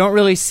changing. You don't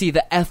really see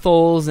the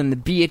Ethels and the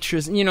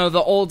Beatrice,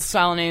 the old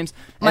style names.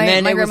 And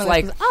then it was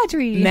like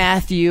Audrey,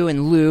 Matthew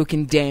and Luke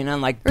and Dana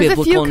and like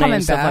biblical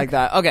names, stuff like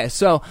that. Okay,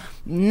 so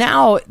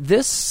now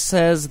this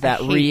says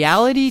that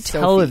reality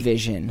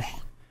television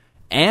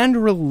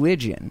and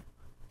religion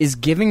is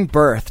giving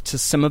birth to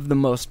some of the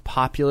most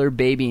popular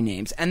baby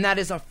names, and that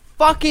is a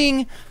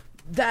fucking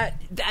that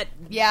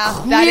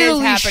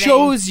clearly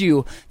shows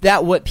you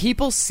that what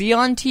people see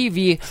on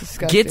TV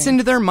gets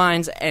into their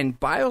minds, and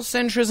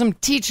biocentrism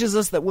teaches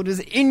us that what is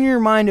in your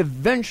mind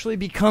eventually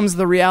becomes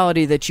the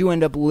reality that you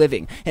end up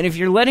living. And if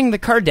you're letting the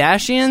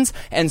Kardashians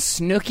and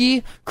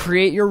Snooki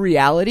create your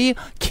reality,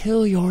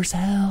 kill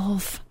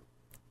yourself.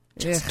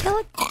 Just kill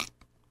it.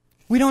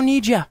 We don't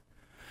need you.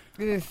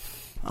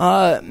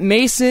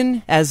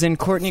 Mason, as in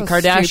Kourtney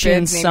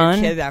Kardashian's son,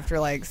 kid after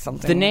like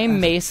something. The name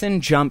Mason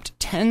jumped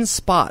 10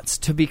 spots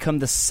to become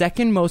the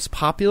second most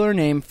popular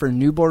name for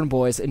newborn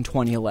boys in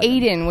 2011.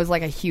 Aiden was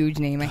like a huge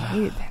name. I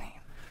hated that name.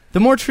 The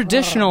more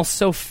traditional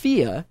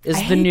Sophia is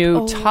the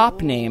new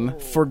top name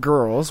for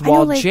girls,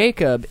 while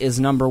Jacob is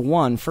number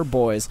 1 for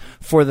boys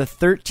for the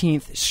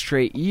 13th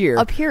straight year,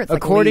 up here it's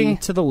according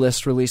to the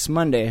list released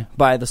Monday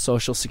by the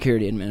Social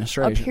Security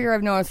Administration. Up here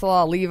I've noticed a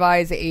lot of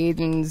Levi's,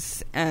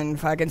 Aidens, and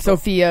fucking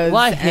Sophia's. A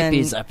lot of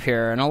hippies up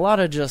here, and a lot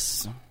of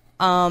just...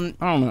 I don't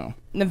know.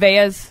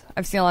 Nevaehs.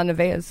 I've seen a lot of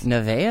Nevaehs.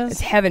 Nevaehs?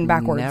 It's heaven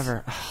backwards.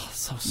 Never. Oh,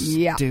 so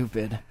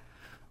stupid.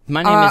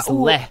 My name is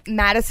Le.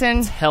 Madison.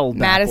 It's hell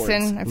backwards.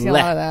 Madison. I've seen a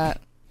lot of that.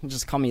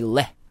 Just call me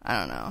Le. I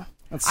don't know.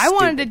 I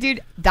wanted to do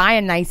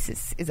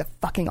Dionysus is a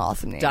fucking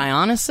awesome name.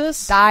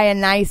 Dionysus?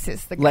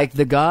 Dionysus. Like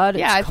the god?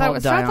 Yeah, I thought it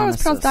was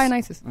pronounced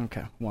Dionysus.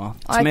 Okay, well,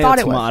 I thought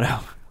it tomato.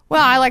 was.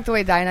 Well, I like the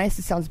way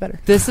Dionysus sounds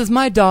better. This is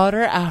my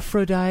daughter,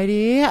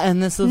 Aphrodite,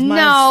 and this is my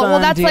son, well,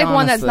 that's Dionysus. like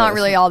one that's not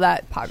really all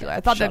that popular.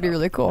 I thought that'd be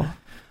really cool.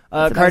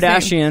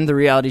 Kardashian, the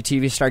reality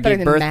TV star,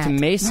 gave birth to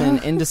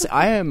Mason in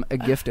I am a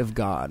gift of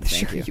God.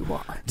 Thank you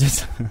are.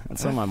 That's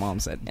what my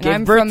mom said. And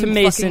gave birth to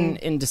Mason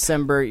in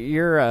December.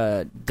 You're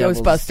a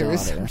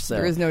Ghostbusters. Daughter, so.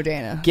 There is no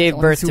Dana. Gave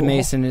birth to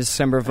Mason in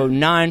December of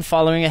 2009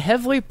 following a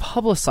heavily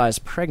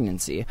publicized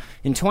pregnancy.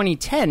 In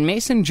 2010,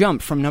 Mason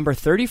jumped from number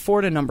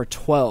 34 to number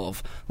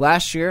 12.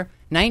 Last year,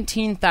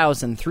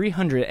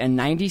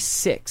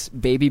 19,396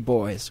 baby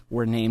boys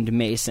were named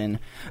Mason,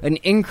 an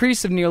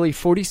increase of nearly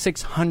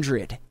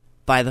 4,600.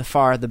 By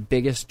far the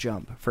biggest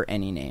jump for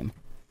any name.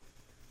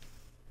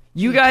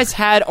 You guys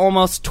had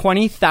almost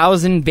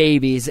 20,000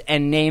 babies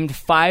and named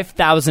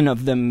 5,000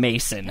 of them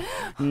Mason.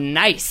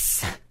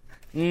 Nice.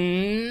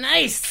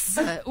 Nice.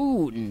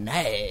 Ooh,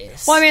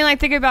 nice. Well, I mean, like,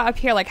 think about up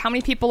here. Like, how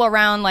many people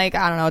around, like,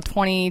 I don't know,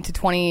 20 to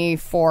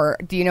 24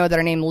 do you know that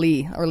are named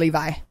Lee or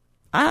Levi?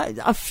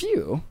 A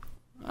few.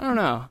 I don't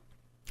know.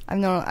 I've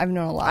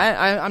known a lot.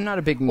 I'm not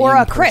a big name or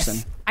a person.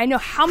 Chris. I know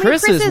how many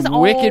Chris's. Is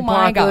wicked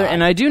my popular, God.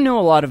 and I do know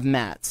a lot of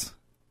Matts.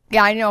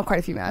 Yeah, I know quite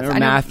a few Matts. Or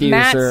Matthews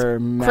Matts, or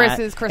Matt.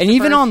 Chris's, and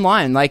even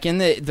online, like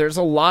there's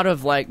a lot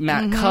of like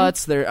Matt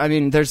Cuts.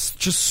 There's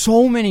just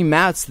so many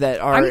Matts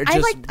that are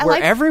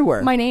we're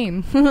everywhere. My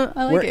name, I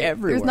like we're it.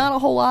 Everywhere. There's not a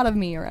whole lot of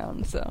me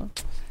around, so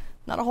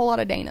not a whole lot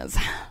of Danas.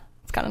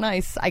 It's kind of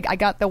nice. I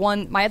got the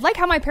one. I like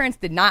how my parents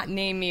did not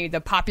name me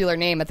the popular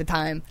name at the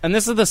time. And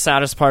this is the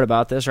saddest part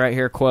about this right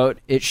here. Quote: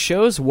 "It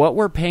shows what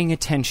we're paying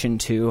attention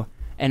to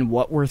and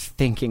what we're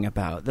thinking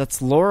about." That's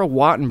Laura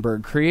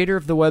Wattenberg, creator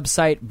of the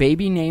website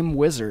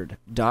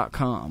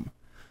babynamewizard.com.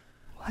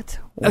 What?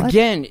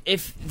 Again,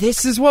 if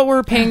this is what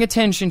we're paying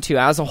attention to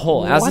as a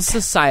whole, as a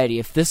society,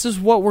 if this is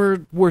what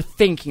we're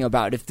thinking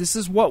about, if this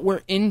is what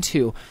we're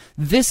into,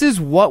 this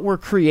is what we're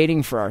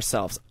creating for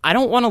ourselves. I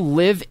don't want to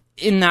live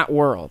in that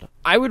world.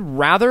 I would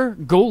rather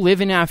go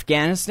live in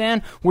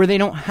Afghanistan where they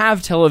don't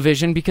have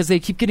television because they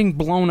keep getting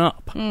blown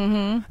up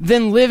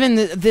than live in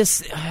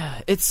this.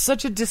 It's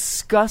such a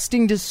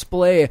disgusting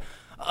display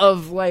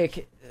of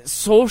like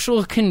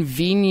social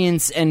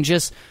convenience and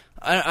just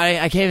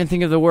I can't even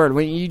think of the word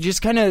when you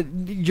just kind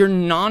of your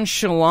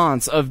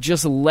nonchalance of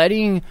just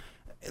letting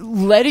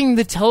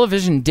the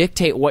television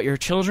dictate what your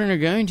children are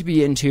going to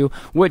be into,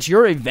 what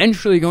you're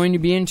eventually going to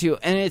be into,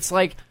 and it's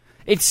like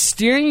it's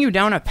steering you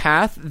down a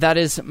path that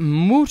is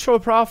mucho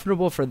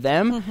profitable for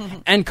them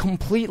and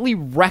completely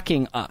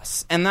wrecking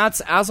us. And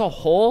that's as a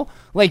whole,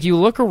 like you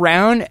look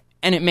around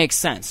and it makes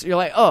sense. You're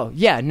like, oh,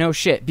 yeah, no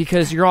shit,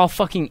 because you're all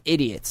fucking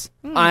idiots.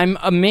 I'm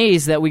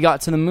amazed that we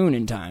got to the moon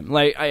in time.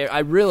 Like, I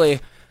really...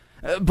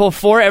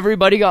 before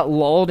everybody got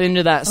lulled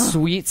into that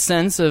sweet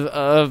sense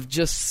of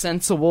just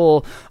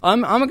sensible,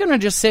 I'm gonna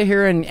just sit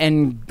here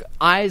and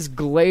eyes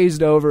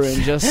glazed over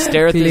and just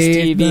stare at this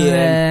TV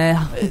and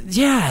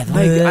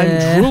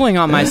I'm drooling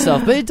on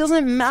myself, but it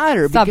doesn't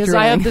matter because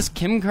I have this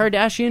Kim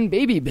Kardashian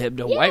baby bib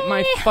to wipe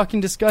my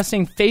fucking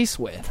disgusting face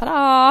with.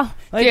 Ta-da!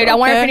 Dude, I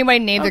wonder if anybody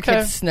named their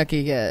kid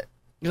Snooki yet.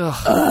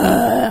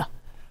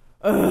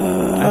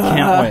 I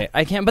can't wait.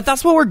 I can't. But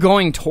that's what we're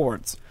going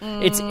towards.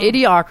 It's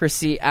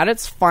idiocracy at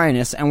its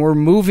finest, and we're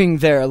moving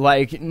there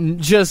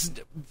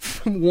just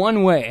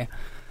one way.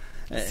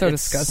 So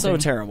it's disgusting. So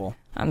terrible.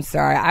 I'm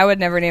sorry. I would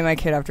never name my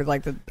kid after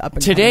the up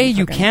and Today,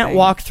 you fucking can't thing.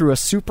 walk through a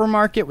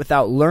supermarket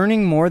without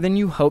learning more than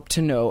you hope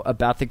to know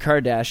about the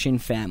Kardashian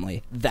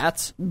family.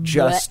 That's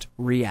just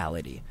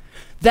reality.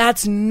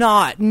 That's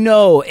not.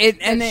 No.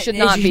 It should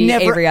not be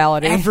never, a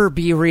reality. Ever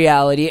be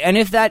reality. And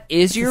if that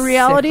is your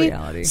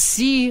reality,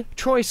 see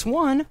choice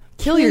 1.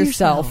 Kill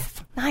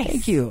yourself. Nice.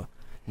 Thank you.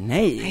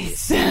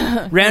 Nice.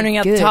 Rounding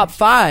out the top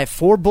 5,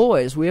 4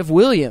 boys. We have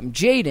William,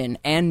 Jaden,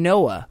 and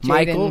Noah.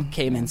 Michael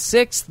came in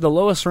 6th, the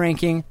lowest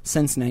ranking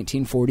since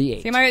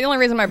 1948. See, the only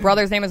reason my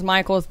brother's name is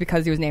Michael is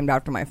because he was named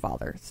after my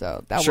father.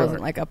 So that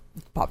wasn't like a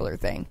popular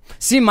thing.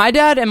 See, my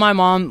dad and my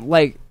mom,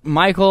 like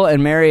Michael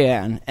and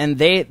Marianne, and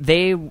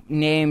they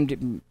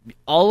named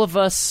all of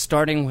us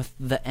starting with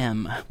the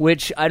M,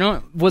 which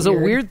was a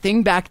weird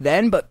thing back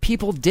then, but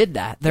people did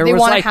that. They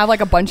want to have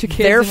like a bunch of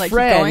kids their and like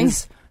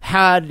friends keep going.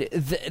 Had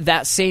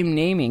that same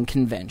naming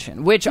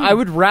convention, which I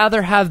would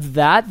rather have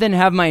that than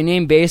have my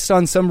name based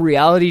on some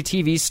reality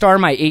TV star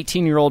my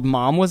 18-year-old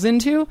mom was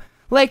into.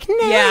 Like, nah.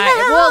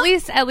 Yeah, well,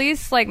 at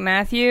least like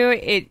Matthew,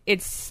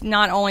 it's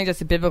not only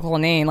just a biblical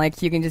name.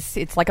 Like you can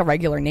it's like a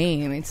regular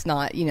name. It's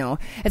not,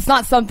 it's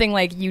not something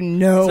like It's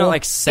not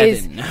like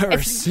Seven.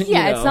 It's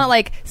not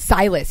like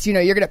Silas.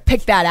 You're gonna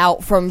pick that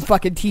out from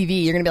fucking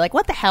TV. You're gonna be like,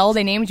 what the hell?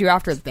 They named you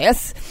after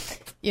this.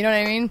 You know what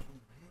I mean?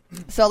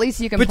 So at least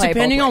you can play both ways. But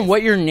depending on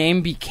what your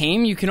name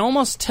became, you can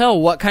almost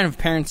tell what kind of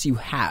parents you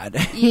had.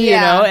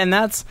 Yeah. And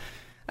that's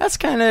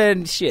kind of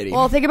shitty.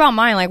 Well, think about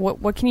mine. Like,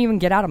 what can you even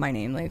get out of my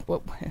name? Like,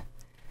 what?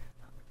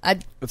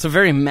 It's a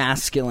very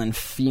masculine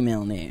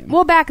female name.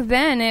 Well, back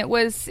then it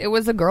was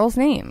a girl's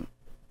name.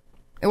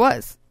 It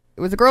was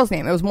a girl's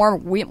name. It was more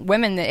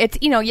women. It's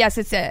yes,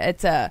 it's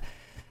a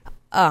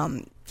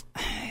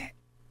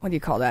what do you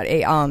call that?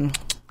 A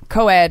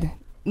co-ed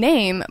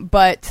name,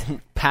 but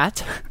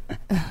Pat?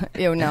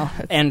 No.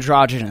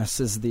 Androgynous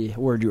is the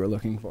word you were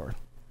looking for.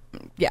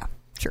 Yeah,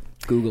 sure.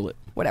 Google it.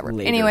 Whatever.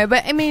 Later. Anyway,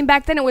 but I mean,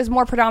 back then it was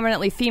more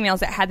predominantly females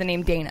that had the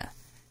name Dana.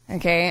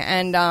 Okay,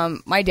 and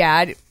my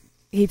dad,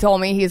 he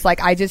told me, he's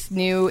like, I just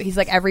knew, he's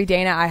like, every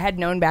Dana I had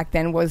known back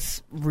then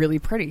was really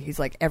pretty. He's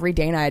like, every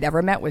Dana I'd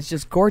ever met was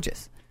just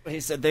gorgeous. He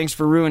said, thanks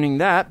for ruining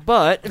that,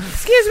 but...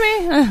 Excuse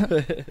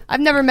me. I've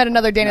never met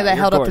another Dana that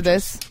held gorgeous. up to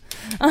this.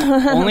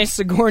 Only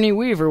Sigourney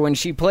Weaver when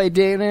she played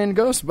Dana in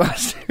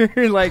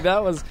Ghostbusters. Like,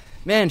 that was...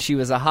 Man, she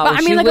was a hot... But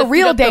I mean, like a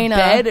real Dana.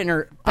 The bed and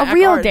her a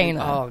real art.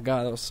 Dana. Oh,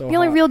 God, that was so The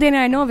only real Dana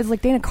I know of is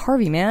like Dana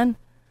Carvey, man.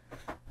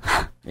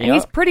 And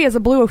he's pretty as a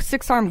blue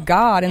 6-armed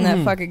god in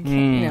that fucking,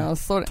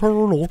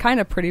 kind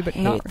of pretty, but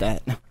not. Hate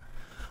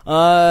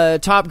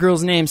that. Top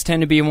girls' names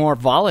tend to be more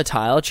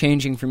volatile,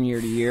 changing from year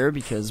to year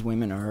because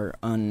women are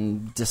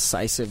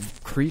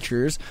undecisive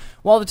creatures,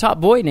 while the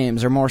top boy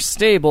names are more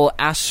stable.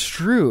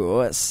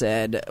 Astru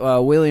said,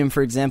 William,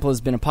 for example,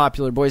 has been a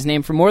popular boy's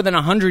name for more than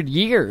 100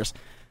 years.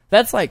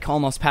 That's like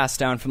almost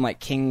passed down from like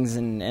kings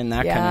and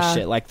that kind of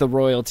shit, like the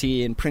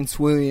royalty and Prince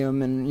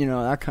William and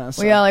that kind of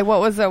stuff. Well, yeah, like what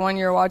was that one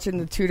you were watching,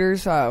 the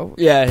Tudors?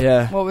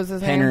 Yeah. What was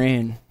his Henry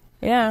name?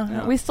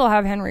 Yeah, we still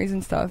have Henrys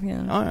and stuff.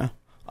 Yeah. Oh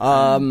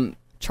yeah.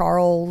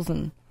 Charles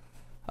and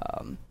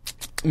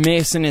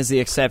Mason is the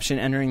exception,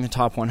 entering the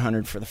top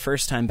 100 for the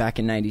first time back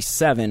in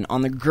 97.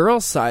 On the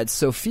girls' side,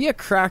 Sophia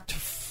cracked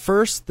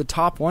first the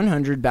top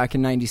 100 back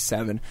in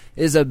 97.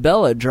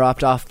 Isabella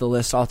dropped off the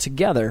list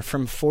altogether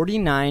from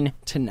 49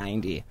 to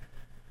 90.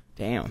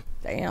 Damn.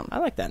 I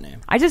like that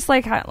name. I just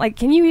like how, like,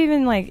 can you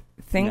even like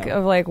think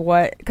of like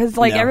what, because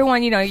like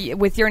everyone,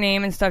 with your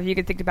name and stuff, you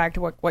could think back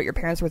to what your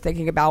parents were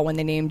thinking about when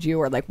they named you,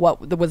 or like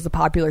what was the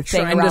popular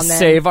thing Trying around to then.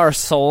 save our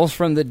souls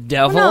from the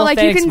devil. Well, no, like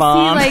Thanks, you can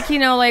Mom. see like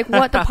like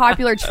what the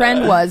popular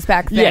trend was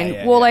back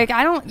then. Like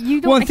I don't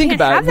Well, I think can't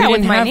about have it. that We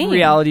with didn't my have name.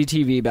 reality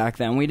TV back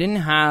then. We didn't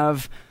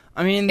have.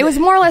 I mean, it was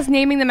more or less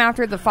naming them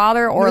after the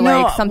father or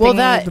like something. Well,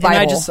 that the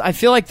Bible. and I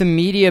feel like the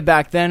media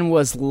back then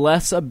was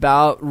less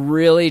about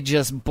really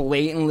just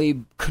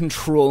blatantly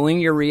controlling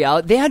your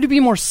reality. They had to be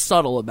more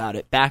subtle about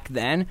it back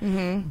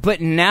then.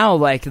 But now,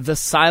 like, the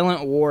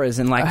silent war is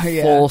in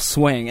full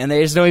swing, and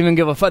they just don't even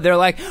give a fuck. They're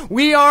like,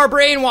 "We are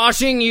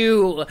brainwashing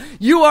you.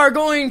 You are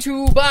going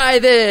to buy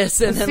this,"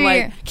 and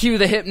then cue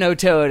the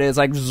Hypnotoad. It's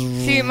like,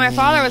 see, my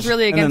father was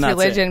really against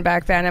religion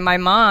back then, and my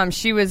mom,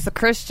 she was a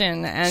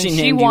Christian, and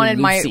she wanted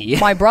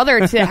my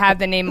brother to have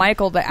the name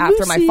Michael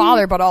after my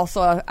father, but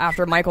also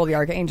after Michael the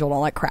Archangel, and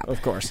all that crap.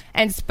 Of course.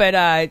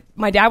 But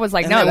my dad was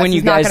like, "No, when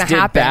you guys not did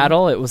happen."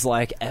 battle, it was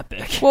like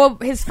epic. Well,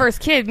 his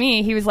first kid,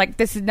 me, he was like,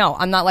 no,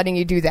 I'm not letting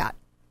you do that.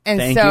 And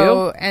Thank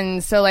so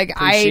you. Like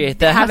Appreciate I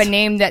that. have a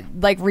name that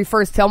like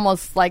refers to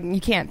almost like you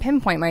can't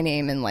pinpoint my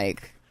name in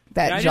like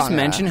that Can I genre. just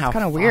mention how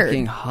kind of fucking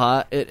weird.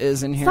 hot it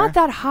is in here? It's not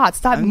that hot.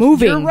 Stop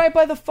moving. You're right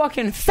by the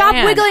fucking Stop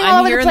fan. wiggling I'm all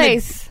over here the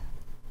place.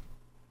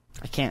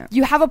 I can't.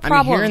 You have a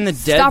problem. I'm here in the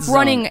dead Stop zone.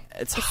 running.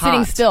 It's sitting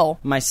hot. still.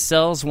 My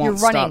cells won't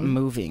You're running stop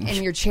moving.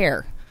 in your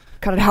chair.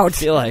 Cut it out. I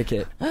feel like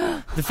it.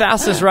 The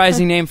fastest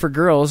rising name for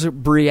girls,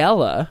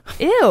 Briella.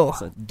 Ew.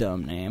 That's a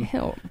dumb name.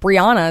 Ew.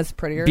 Brianna is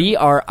prettier.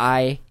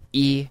 Briella.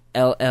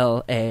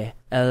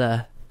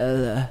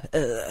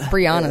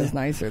 Brianna's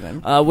nicer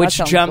than which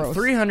jumped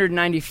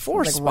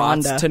 394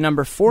 spots Rhonda. to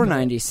number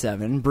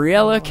 497.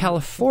 Briella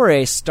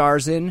Califoré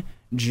stars in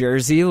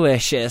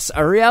Jerseylicious,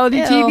 a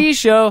reality TV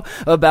show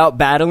about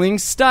battling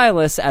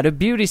stylists at a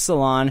beauty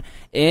salon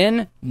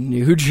in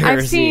New Jersey.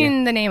 I've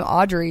seen the name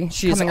Audrey.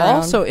 She's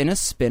also in a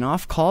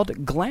spin-off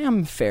called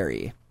Glam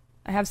Fairy.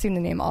 I have seen the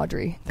name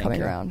Audrey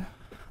coming around.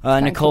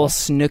 Nicole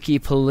Snooki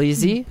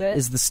Polizzi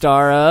is the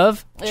star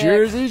of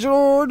Jersey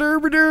Shore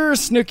Derby.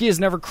 Snooki has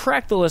never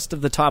cracked the list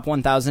of the top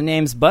 1,000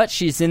 names, but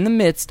she's in the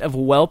midst of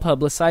a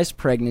well-publicized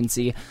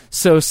pregnancy,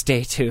 so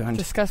stay tuned.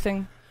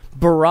 Disgusting.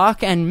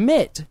 Barack and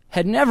Mitt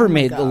had never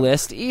made the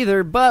list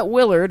either, but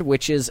Willard,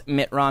 which is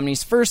Mitt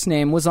Romney's first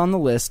name, was on the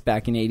list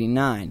back in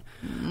 '89.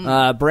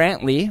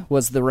 Brantley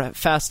was the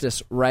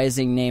fastest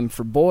rising name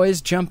for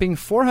boys, jumping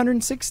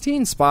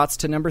 416 spots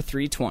to number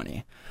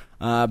 320.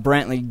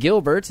 Brantley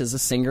Gilbert is a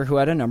singer who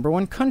had a number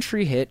one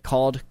country hit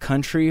called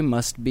Country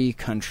Must Be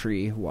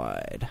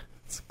Countrywide.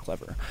 It's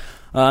clever.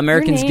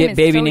 Americans get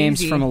baby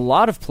names from a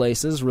lot of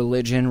places,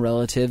 religion,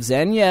 relatives,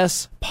 and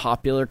yes,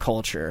 popular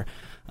culture.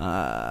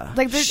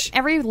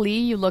 Every Lee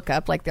you look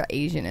up, like they're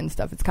Asian and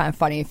stuff. It's kind of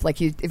funny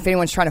if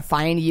anyone's trying to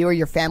find you or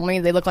your family,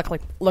 they look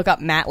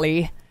up Matt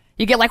Lee.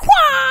 You get like, what?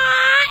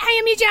 I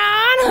am you,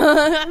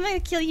 John. I'm gonna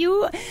kill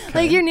you. Okay.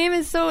 Like your name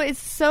is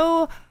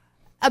so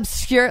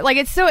obscure. Like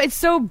it's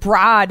so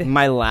broad.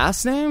 My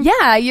last name?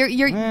 Yeah,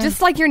 you're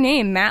just like your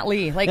name, Matt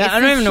Lee. Like it's I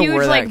don't even huge, know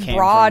where that came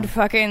broad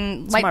from.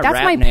 Fucking it's like my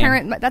that's my name.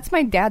 parent. That's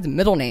my dad's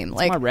middle name.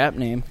 It's my rap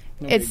name.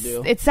 No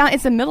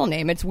it's a middle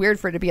name. It's weird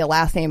for it to be a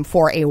last name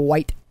for a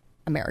white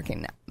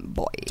American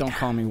boy. Don't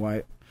call me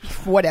white.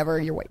 Whatever,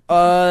 you're white.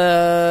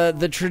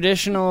 The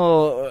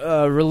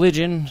traditional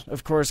religion,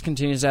 of course,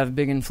 continues to have a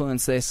big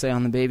influence, they say,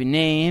 on the baby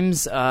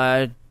names.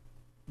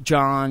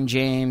 John,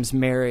 James,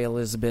 Mary,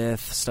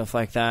 Elizabeth, stuff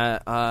like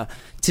that.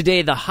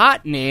 Today, the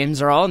hot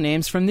names are all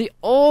names from the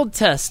Old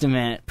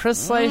Testament,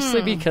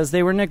 precisely because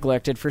they were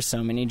neglected for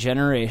so many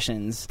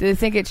generations. Do they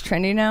think it's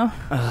trendy now?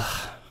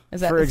 Is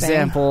that for the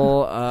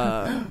example...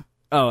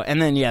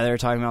 and then, they were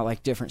talking about,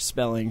 like, different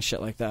spelling,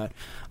 shit like that.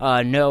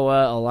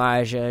 Noah,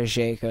 Elijah,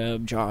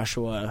 Jacob,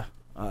 Joshua,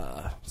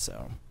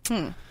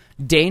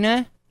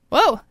 Dana.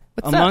 Whoa,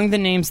 what's among up? the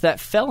names that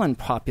fell in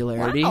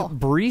popularity, Wow.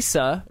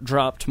 Brisa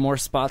dropped more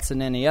spots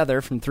than any other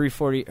from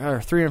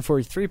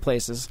 343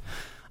 places.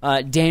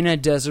 Dana,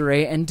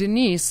 Desiree, and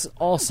Denise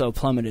also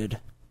plummeted.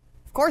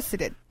 Of course it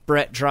did.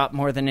 Brett dropped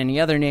more than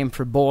any other name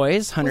for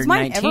boys, Was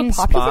mine 119 ever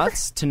popular?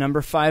 spots to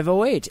number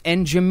 508.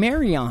 And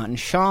Jamarion,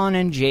 Sean,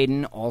 and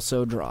Jaden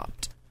also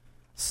dropped.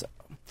 So,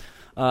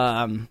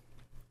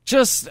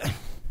 just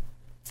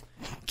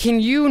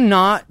can you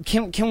not?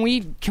 Can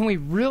we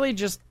really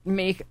just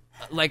make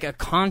like a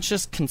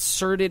conscious,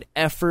 concerted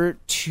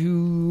effort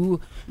to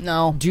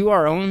do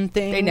our own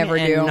thing? They never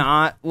and do.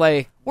 Not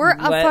like we're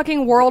a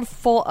fucking world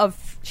full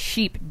of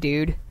sheep,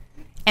 dude.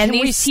 And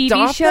Can these we TV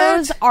stop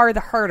shows that? are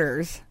the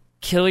herders.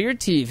 Kill your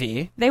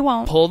TV. They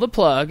won't. Pull the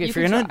plug. If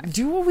You you're can gonna try.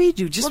 do what we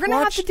do, just We're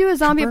gonna have to do a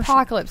zombie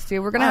apocalypse,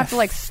 dude. We're gonna have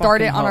to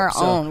start it on our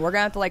own. We're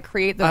gonna have to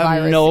create the I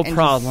virus. have no and just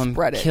problem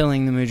spread it.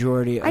 killing the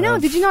majority. I know.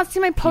 of Did you not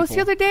see my post the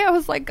people. other day? I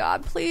was like,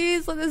 God,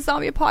 please let this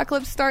zombie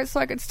apocalypse start so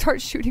I could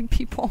start shooting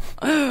people.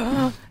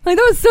 That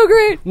was so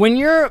great. When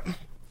you're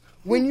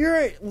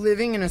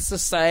living in a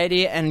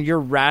society and you're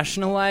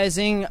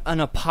rationalizing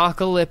an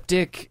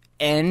apocalyptic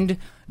end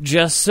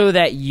just so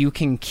that you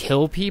can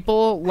kill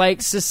people,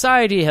 like,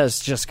 society has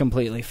just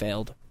completely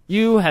failed.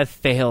 You have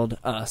failed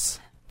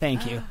us.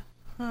 Thank you.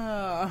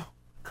 Oh,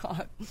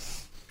 God.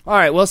 All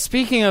right, well,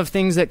 speaking of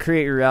things that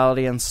create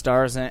reality and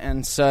stars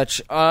and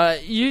such,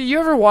 you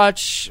ever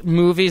watch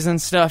movies and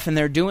stuff and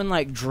they're doing,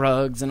 like,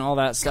 drugs and all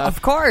that stuff?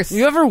 Of course.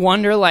 You ever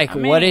wonder, like,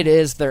 what it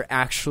is they're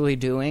actually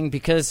doing?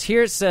 Because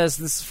here it says,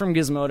 this is from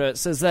Gizmodo, it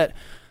says that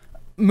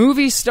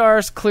movie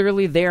stars,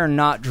 clearly they are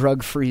not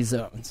drug-free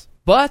zones.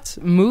 But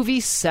movie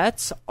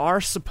sets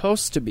are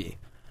supposed to be.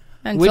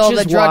 Until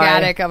the drug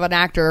addict of an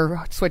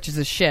actor switches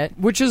his shit.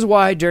 Which is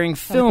why during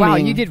filming... Wow,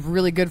 you did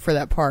really good for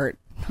that part.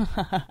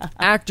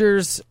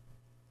 actors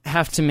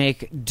have to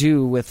make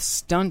do with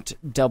stunt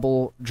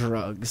double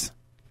drugs.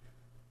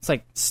 It's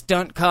like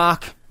stunt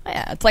cock.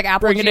 Yeah, it's like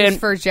apple Bring it juice in.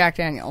 for Jack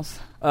Daniels.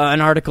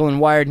 An article in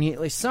Wired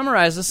neatly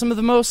summarizes some of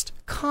the most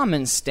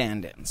common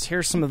stand-ins.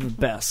 Here's some of the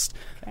best.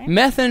 Okay.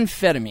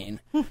 Methamphetamine.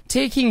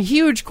 Taking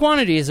huge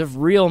quantities of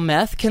real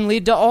meth can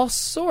lead to all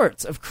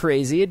sorts of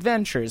crazy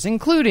adventures,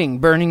 including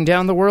burning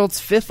down the world's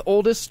fifth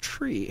oldest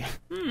tree.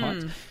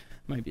 What?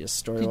 Might be a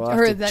story we'll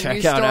have to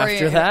check out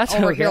after that.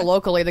 Over here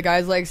locally, the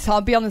guy's like,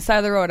 I'll be on the side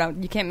of the road.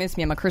 You can't miss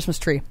me. I'm a Christmas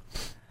tree.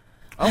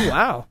 Oh,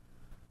 wow.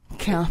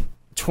 Yeah.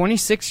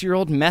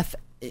 26-year-old meth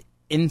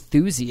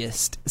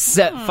enthusiast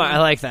set fire. I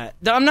like that.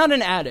 I'm not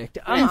an addict.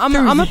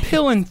 I'm a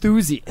pill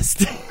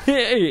enthusiast.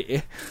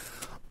 Hey.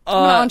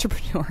 I'm an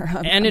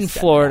entrepreneur. And in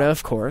Florida,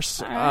 of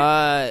course.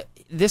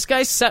 this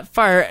guy set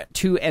fire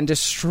to and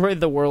destroyed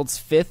the world's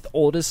 5th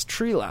oldest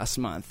tree last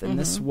month, and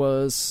this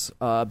was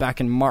back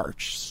in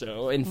March.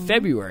 So in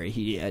February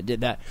he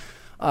did that.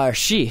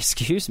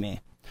 Excuse me,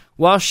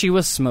 while she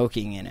was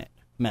smoking in it,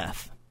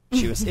 meth.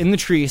 She was in the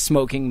tree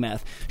smoking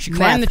meth. She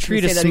climbed the tree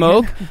to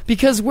smoke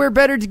because we're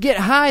better to get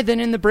high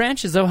than in the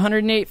branches of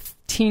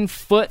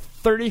 118-foot,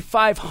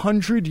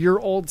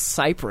 3,500-year-old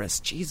cypress.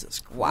 Jesus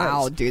Christ.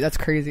 Wow, dude, that's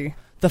crazy.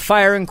 The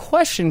fire in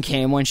question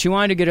came when she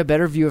wanted to get a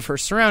better view of her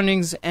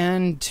surroundings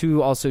and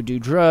to also do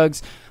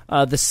drugs.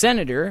 The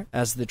senator,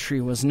 as the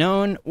tree was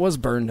known, was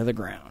burned to the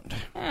ground.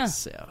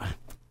 So...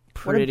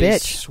 pretty what a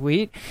bitch.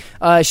 Sweet.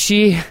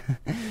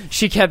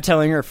 She kept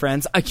telling her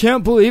friends, I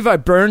can't believe I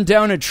burned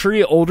down a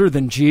tree older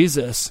than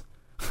Jesus.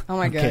 Oh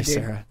my God, dude.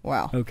 Sarah.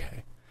 Wow.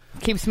 Okay.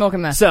 Keep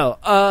smoking meth. So,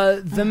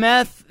 the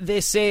meth, they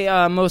say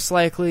most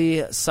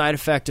likely side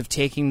effect of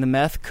taking the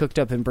meth cooked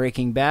up in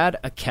Breaking Bad,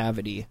 a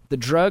cavity. The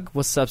drug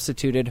was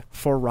substituted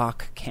for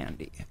rock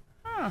candy.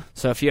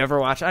 So if you ever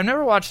watch, I've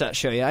never watched that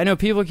show yet. I know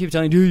people keep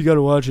telling you, dude, you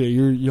gotta watch it.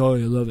 You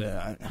love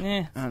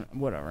it.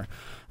 Whatever.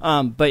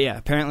 But yeah,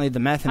 apparently the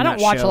meth in that show... I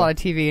don't watch a lot of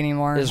TV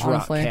anymore, is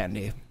honestly. rock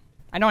candy.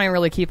 I don't even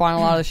really keep on a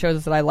lot of the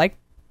shows that I like,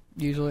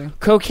 usually.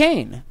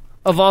 Cocaine.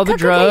 Of all the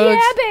drugs...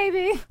 Yeah,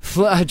 baby!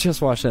 I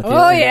just watched that the Oh,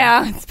 other day.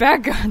 yeah. It's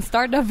back on.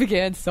 Starting up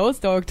again. So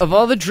stoked. Of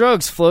all the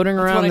drugs floating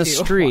around the do.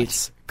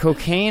 streets,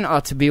 cocaine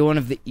ought to be one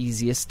of the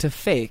easiest to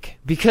fake.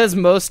 Because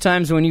most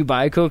times when you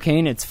buy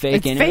cocaine, it's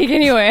fake It's fake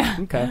anyway.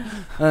 Okay.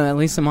 At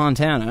least in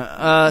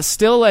Montana.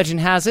 Still,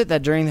 legend has it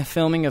that during the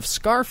filming of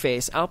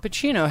Scarface, Al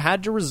Pacino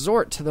had to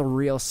resort to the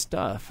real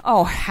stuff.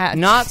 Oh,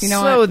 Not you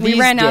know so what? these We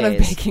ran out of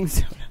days. baking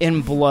soda.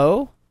 In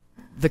Blow,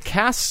 the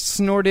cast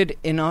snorted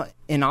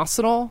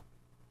inositol,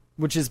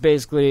 which is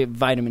basically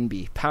vitamin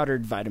B,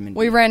 powdered vitamin B.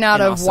 We ran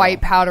out of Inositol.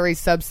 white powdery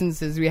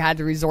substances. We had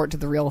to resort to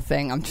the real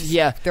thing.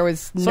 There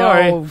was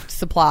Sorry. no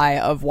supply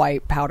of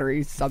white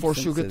powdery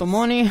substances. Force you get the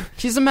money.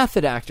 She's a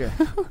method actor.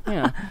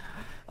 Yeah.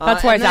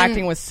 That's why and his then-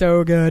 acting was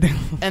so good.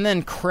 And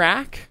then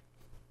crack.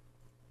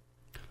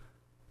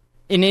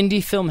 In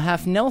indie film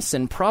Half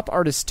Nelson, prop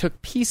artists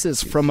took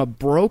pieces from a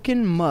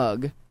broken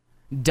mug,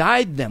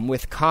 dyed them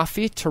with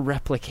coffee to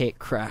replicate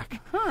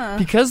crack.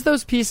 Because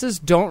those pieces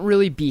don't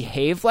really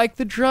behave like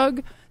the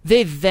drug,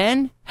 they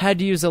then had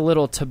to use a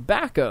little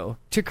tobacco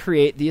to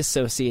create the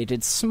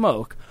associated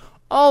smoke,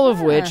 all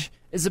of which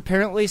is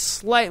apparently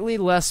slightly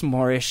less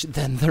Moorish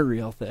than the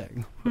real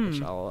thing,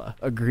 which I'll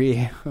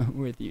agree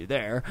with you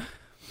there.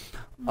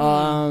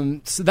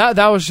 So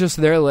that was just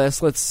their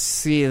list. Let's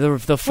see the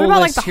full what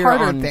about, list like, the here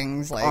harder on,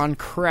 things, like- on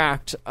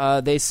Cracked.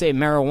 They say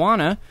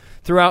marijuana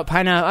throughout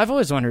pineapple. I've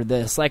always wondered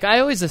this. Like, I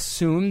always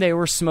assumed they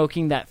were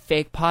smoking that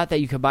fake pot that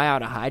you could buy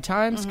out of High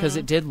Times because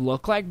it did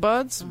look like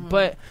buds.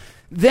 But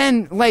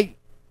then, like,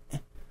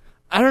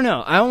 I don't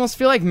know. I almost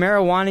feel like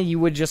marijuana, you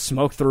would just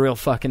smoke the real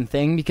fucking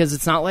thing because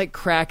it's not like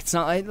crack. It's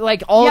not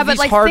like all of but these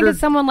like harder. think of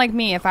someone like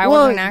me. If I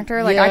Well, was an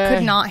actor, like I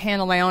could not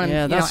handle my own,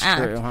 Yeah, that's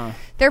act. true, huh?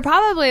 They're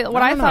probably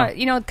what I don't thought,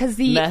 know. because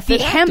the Method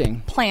hemp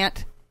acting.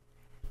 plant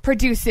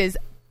produces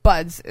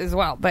buds as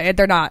well, but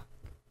they're not.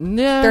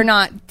 Yeah. They're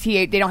not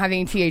They don't have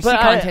any THC But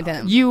content in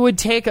them. You would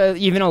take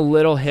even a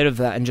little hit of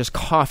that and just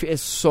cough.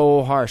 It's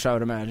so harsh, I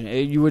would imagine.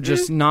 You would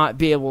just not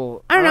be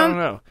able... I don't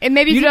know. And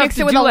maybe if You'd you have mix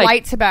to it with do, a like-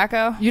 light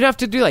tobacco. You'd have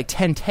to do like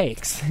 10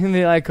 takes. And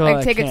be like, oh, Like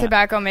I take a can't.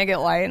 tobacco, make it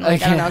light, and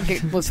like, I don't know,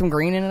 get some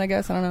green in it, I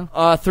guess. I don't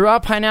know.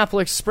 Throughout Pineapple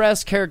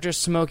Express, characters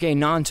smoke a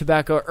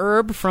non-tobacco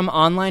herb from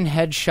online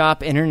head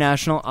shop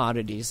International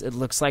Oddities. It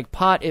looks like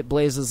pot, it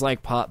blazes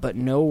like pot, but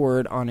no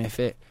word on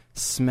if it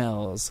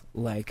smells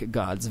like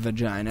God's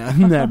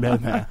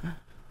vagina.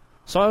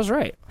 So I was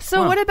right.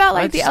 So what about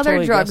like I the just other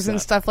totally drugs guessed and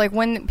that. stuff? Like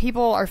when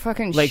people are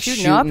fucking Like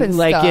shooting up and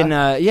like stuff. in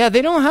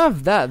they don't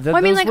have that. Well,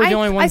 I mean, those like were the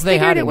only ones I they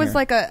figured had it in was here.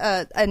 like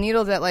a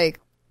needle that like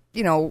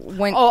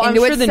went Oh, I'm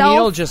into sure itself. the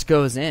needle just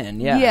goes in.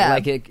 Yeah.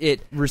 Like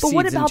it recedes But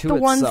what about into the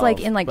ones itself,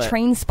 like in like but-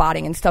 Train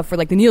Spotting and stuff where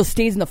like the needle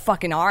stays in the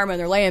fucking arm and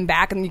they're laying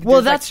back and you can Well,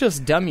 just, that's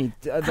just dummy.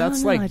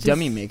 That's know, like it just-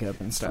 dummy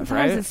makeup and stuff,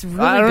 sometimes right? it's I really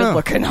don't good know.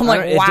 looking. I'm I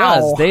like, don't- wow. It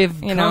does. They've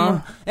you come,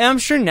 know. and I'm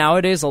sure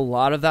nowadays a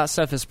lot of that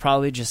stuff is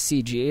probably just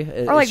CG.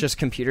 It's like- just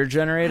computer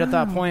generated at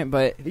that point.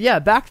 But yeah,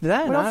 back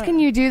then, What else can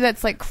you do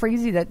that's like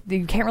crazy that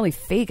you can't really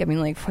fake? I mean,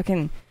 like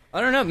fucking. I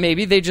don't know.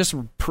 Maybe they just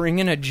bring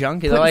in a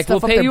junkie. They're Putting like, "We'll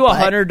stuff up pay their you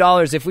butt.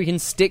 $100 if we can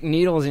stick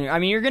needles in your." I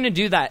mean, you're going to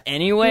do that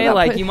anyway. What about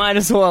Like, put- you might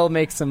as well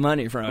make some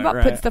money from What it, about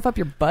right? putting stuff up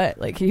your butt?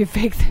 Like you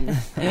fake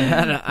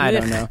that. I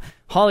don't know.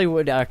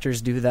 Hollywood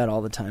actors do that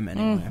all the time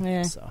anyway.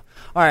 yeah. So,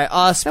 all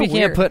right. Speaking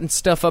of weird. putting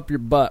stuff up your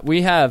butt,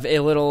 we have a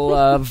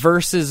little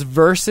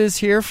verses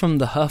here from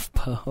the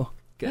HuffPo.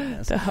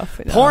 Goodness.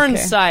 Porn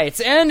Okay. sites,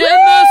 and in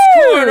this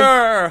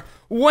corner,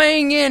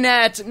 weighing in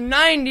at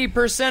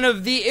 90%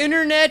 of the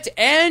internet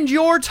and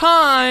your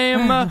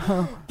time,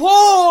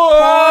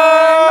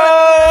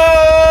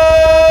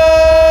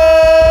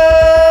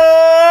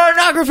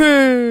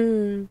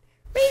 pornography.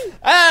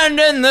 And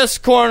in this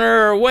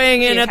corner,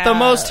 weighing in at the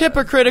most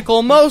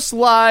hypocritical, most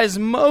lies,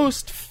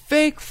 most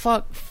fake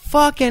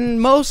fucking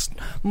most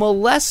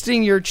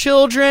molesting your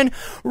children.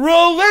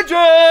 Religion!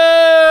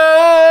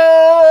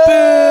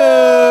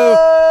 Boo!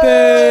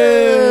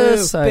 Boo!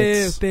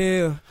 Sites.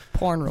 Boo! Boo!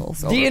 Porn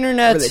rules. The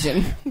internet.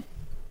 Religion.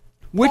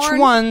 Which Porn.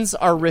 ones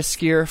are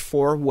riskier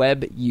for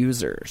web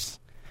users?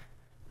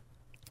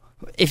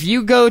 If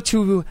you go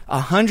to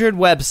 100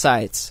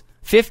 websites,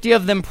 50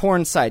 of them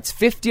porn sites,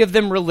 50 of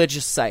them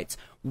religious sites,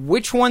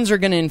 which ones are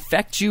going to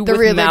infect you with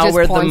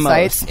malware the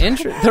most?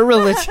 The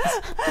religious.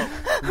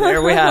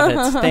 There we have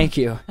it. Thank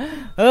you.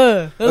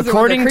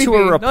 According to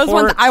a report, those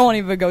ones I won't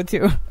even go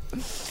to.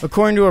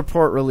 According to a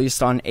report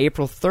released on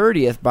April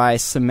 30th by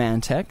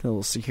Symantec, a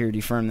little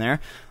security firm there,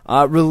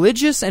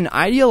 religious and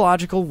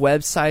ideological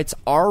websites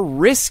are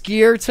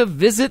riskier to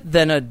visit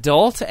than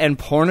adult and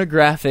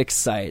pornographic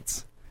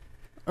sites.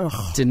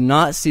 Ugh. Did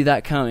not see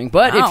that coming.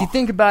 But if you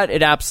think about it,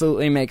 it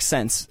absolutely makes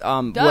sense.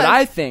 What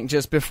I think,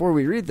 just before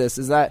we read this,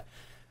 is that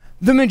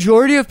the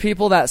majority of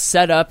people that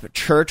set up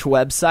church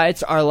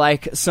websites are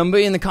like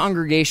somebody in the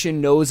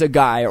congregation knows a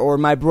guy, or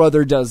my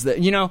brother does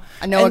that. You know,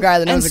 I know a guy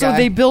that knows a guy. And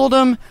so they build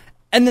them,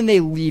 and then they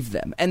leave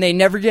them, and they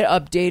never get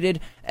updated,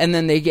 and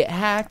then they get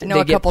hacked. I know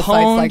they a couple get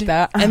sites pwned, like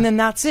that. and then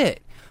that's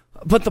it.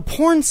 But the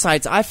porn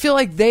sites, I feel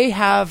like they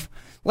have...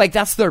 Like,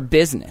 that's their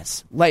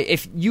business. Like,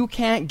 if you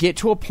can't get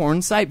to a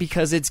porn site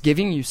because it's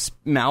giving you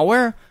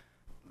malware,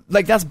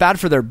 like, that's bad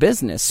for their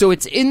business. So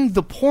it's in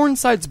the porn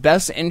site's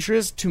best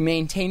interest to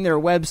maintain their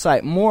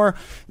website more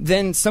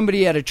than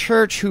somebody at a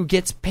church who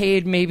gets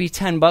paid maybe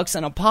 $10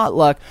 in a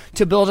potluck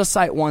to build a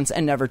site once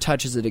and never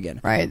touches it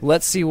again. Right.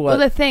 Let's see what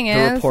the thing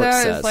is, report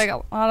says. It's like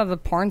a lot of the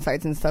porn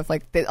sites and stuff,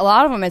 like, a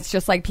lot of them, it's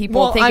just like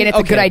people thinking it's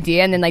a good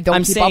idea and then they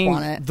don't keep up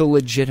on it. The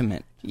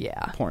legitimate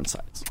porn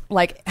sites.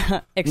 Like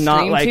Extreme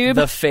Not like Tube.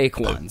 the fake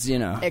ones, you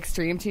know.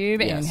 Extreme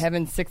Tube and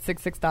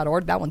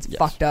Heaven666.org. That one's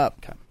fucked up.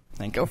 Okay.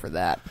 Thank you. Go for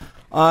that.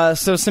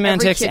 So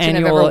Symantec's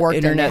annual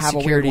Internet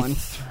Security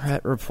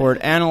Threat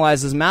Report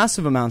analyzes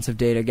massive amounts of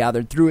data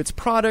gathered through its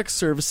products,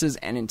 services,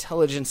 and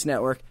intelligence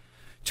network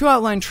to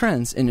outline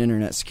trends in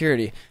Internet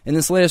security. In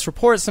this latest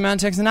report,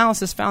 Symantec's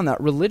analysis found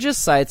that religious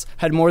sites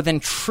had more than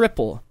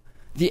triple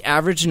the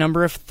average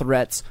number of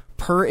threats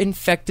per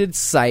infected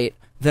site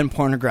than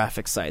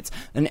pornographic sites.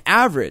 An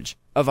average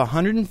of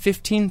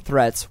 115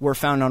 threats were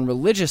found on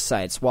religious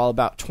sites, while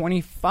about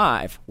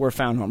 25 were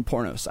found on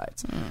porno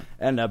sites.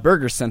 And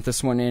Berger sent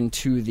this one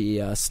into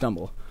the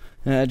Stumble.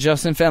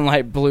 Justin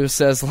Fenlight Blue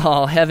says,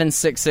 lol, Heaven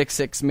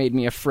 666 made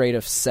me afraid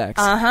of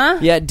sex.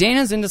 Yeah,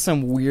 Dana's into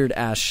some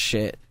weird-ass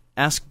shit.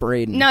 Ask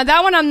Braden. No,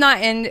 that one I'm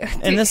not in.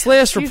 In this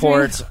latest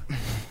report...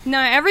 No,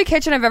 every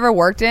kitchen I've ever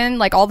worked in,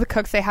 like all the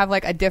cooks, they have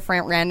like a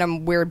different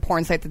random weird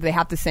porn site that they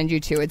have to send you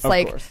to. It's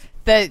like...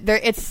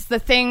 it's the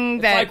thing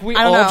that it's like we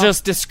all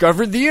just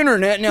discovered the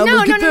internet. Now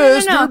look at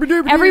this.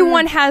 No.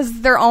 Everyone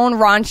has their own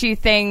raunchy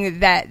thing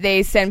that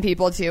they send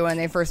people to when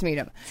they first meet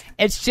them.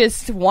 It's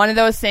just one of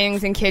those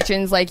things in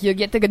kitchens. Like you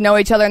get to know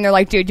each other, and they're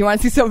like, "Dude, you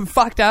want to see something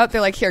fucked up?"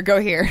 They're like, "Here,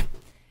 go here."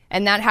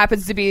 And that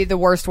happens to be the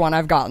worst one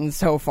I've gotten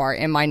so far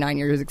in my 9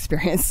 years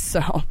experience.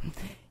 So,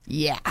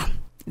 yeah,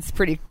 it's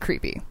pretty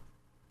creepy.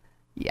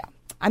 Yeah.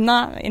 I'm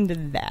not into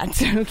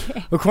that.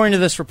 Okay. According to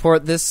this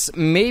report, this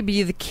may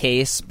be the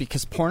case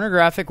because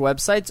pornographic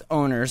websites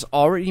owners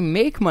already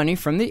make money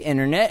from the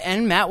internet,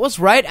 and Matt was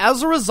right.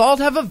 As a result,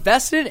 have a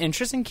vested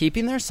interest in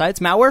keeping their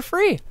sites malware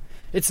free.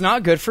 It's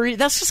not good for you.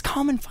 That's just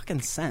common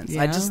fucking sense.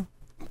 Yeah.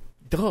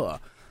 Duh.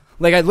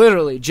 Like, I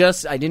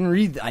didn't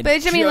read... But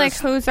I mean, like,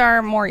 whose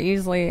are more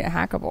easily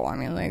hackable? I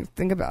mean, like,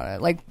 think about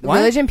it. Like,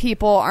 religion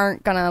people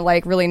aren't gonna,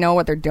 like, really know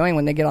what they're doing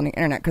when they get on the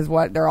internet, because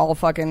they're all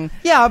fucking...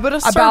 Yeah, but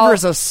a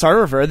server's a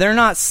server. They're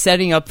not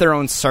setting up their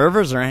own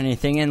servers or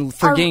anything and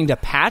forgetting to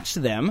patch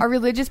them. Are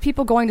religious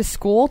people going to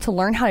school to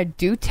learn how to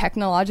do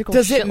technological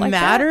shit like that? Does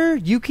it matter?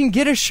 You can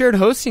get a shared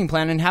hosting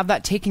plan and have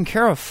that taken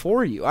care of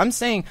for you. I'm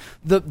saying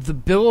the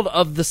build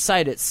of the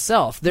site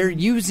itself. They're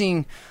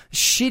using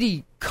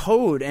shitty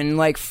code and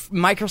like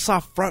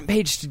Microsoft front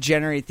page to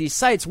generate these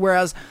sites,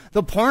 whereas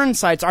the porn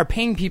sites are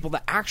paying people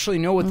that actually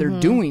know what they're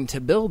doing to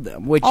build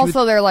them. Which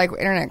also, they're like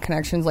internet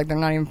connections, like they're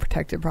not even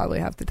protected probably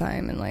half the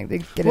time, and like they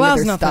get into their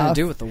has stuff. Nothing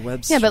to do with the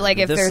website. Yeah, but like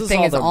if their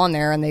thing is on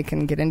there and they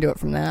can get into it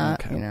from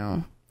that, you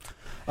know.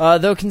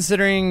 Though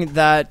considering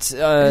that,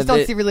 I just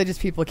don't see religious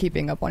people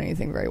keeping up on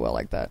anything very well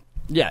like that.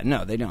 Yeah,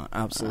 no, they don't.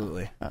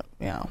 Absolutely.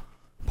 Yeah.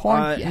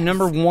 Porn, yes.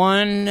 Number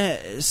one,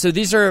 so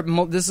this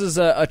is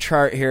a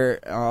chart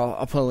here.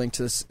 I'll put a link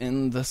to this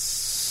in the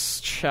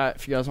chat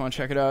if you guys want to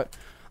check it out.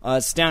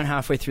 It's down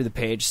halfway through the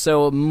page.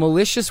 So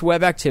malicious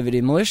web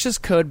activity, malicious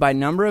code by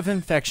number of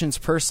infections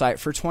per site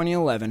for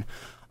 2011.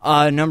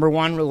 Number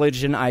one,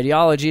 religion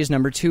ideologies.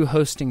 Number two,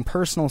 hosting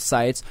personal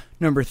sites.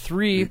 Number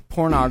three,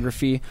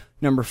 pornography.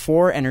 Number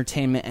four,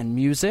 entertainment and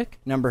music.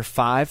 Number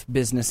five,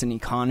 business and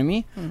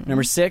economy.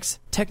 Number six,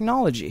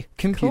 technology,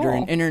 computer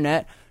and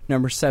internet.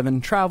 Number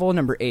 7, travel.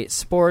 Number 8,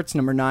 sports.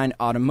 Number 9,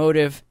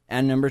 automotive.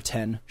 And number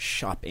 10,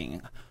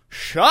 shopping.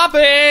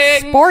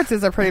 Shopping! Sports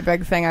is a pretty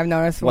big thing I've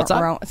noticed. What's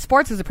that?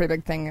 Sports is a pretty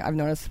big thing I've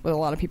noticed with a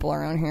lot of people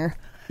around here.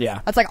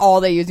 Yeah. That's like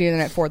all they use the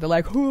internet for. They're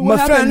like, who my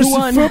happened?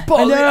 fantasy football.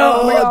 I know,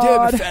 oh my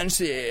God.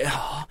 Fantasy.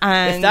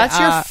 And, if that's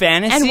your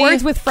fantasy, and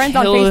words with friends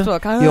on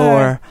Facebook.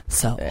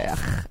 Yourself.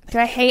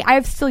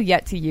 I've still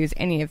yet to use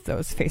any of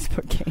those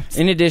Facebook games.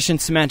 In addition,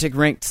 Symantec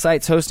ranked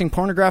sites hosting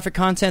pornographic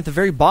content at the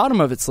very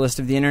bottom of its list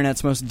of the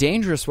internet's most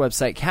dangerous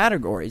website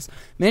categories,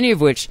 many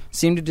of which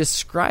seem to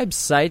describe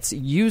sites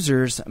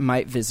users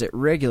might visit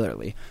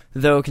regularly.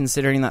 Though,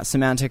 considering that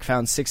Symantec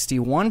found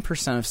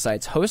 61% of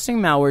sites hosting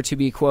malware to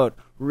be, quote,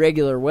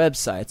 regular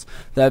websites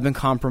that have been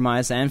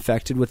compromised and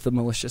infected with the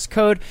malicious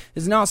code,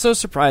 is not so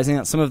surprising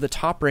that some of the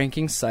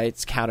top-ranking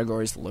sites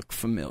categories look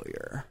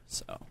familiar.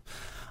 So,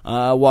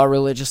 while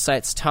religious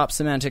sites top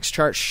Symantec's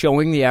chart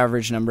showing the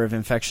average number of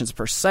infections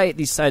per site,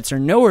 these sites are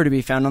nowhere to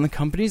be found on the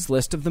company's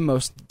list of the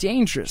most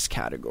dangerous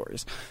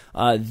categories.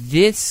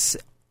 These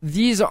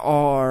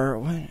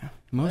are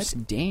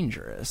most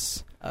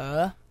dangerous.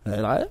 Oh,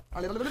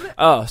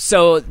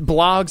 so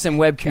blogs and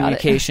web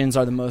communications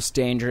are the most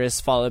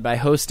dangerous, followed by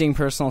hosting,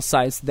 personal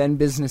sites, then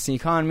business and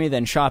economy,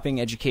 then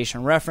shopping,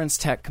 education, reference,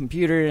 tech,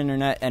 computer,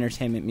 internet,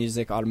 entertainment,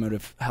 music,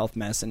 automotive, health,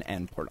 medicine,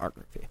 and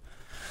pornography.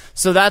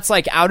 So that's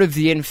like out of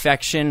the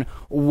infection,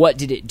 what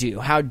did it do?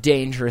 How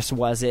dangerous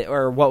was it?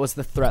 Or what was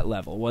the threat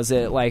level? Was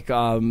it like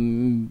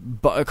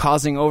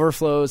causing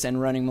overflows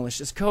and running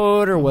malicious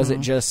code? Or was it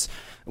just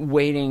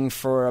waiting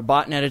for a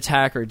botnet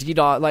attack or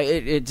DDoS? Like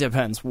it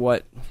depends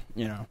what,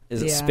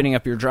 is it spinning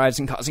up your drives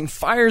and causing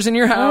fires in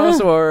your house?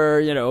 Or,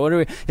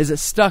 is it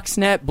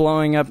Stuxnet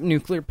blowing up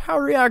nuclear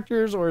power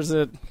reactors? Or is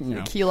it,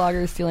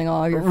 keylogger stealing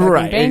all of your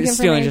fucking bank information?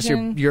 Stealing just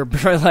your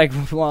like,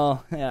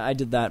 well, yeah, I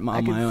did that on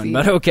my own,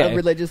 but okay. A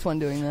religious one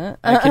doing that.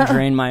 I can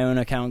drain my own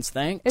accounts,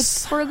 thanks.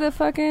 It's for the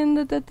fucking,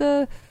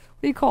 the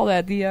what do you call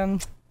that? The,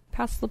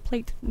 pass the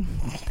plate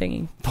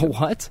thingy. The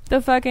what? The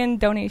fucking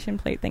donation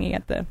plate thingy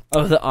at the...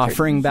 Oh, the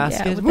offering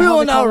basket? Yeah, we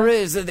will now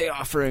raise the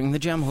offering,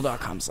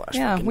 thejamhole.com/.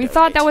 Yeah, we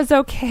thought that was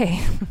okay.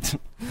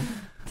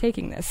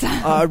 Taking this.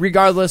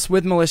 Regardless,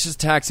 with malicious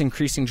attacks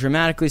increasing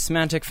dramatically,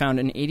 Symantec found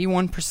an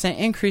 81%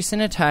 increase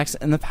in attacks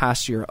in the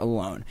past year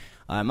alone.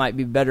 It might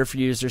be better for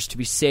users to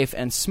be safe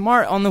and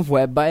smart on the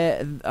web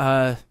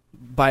by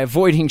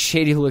avoiding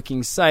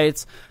shady-looking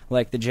sites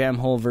like the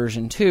Jamhole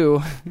version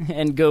 2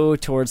 and go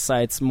towards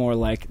sites more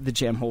like the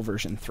Jamhole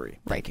version 3.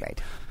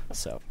 Right.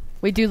 So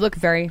we do look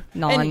very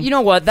And you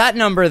know what? That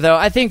number, though,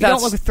 I think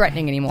that's... don't look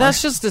threatening anymore.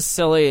 That's just a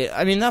silly...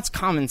 I mean, that's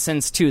common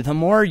sense, too. The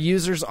more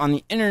users on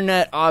the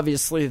internet,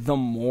 obviously, the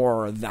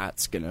more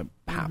that's going to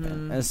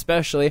happen.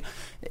 Especially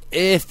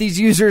if these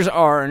users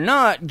are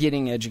not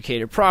getting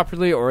educated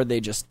properly or they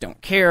just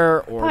don't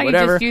care or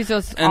whatever. You just use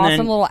those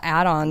awesome little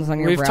add-ons on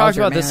your browser, We've talked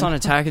about this on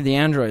Attack of the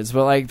Androids,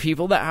 but like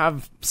people that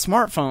have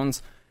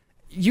smartphones...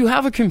 You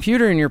have a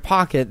computer in your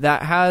pocket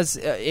that has,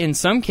 in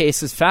some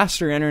cases,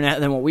 faster internet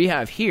than what we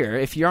have here.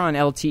 If you're on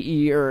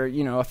LTE or,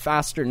 a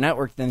faster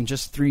network than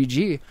just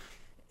 3G,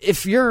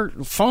 if your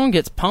phone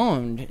gets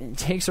pwned, it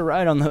takes a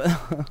ride on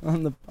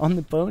the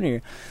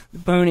Pony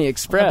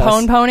Express.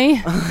 The Pony?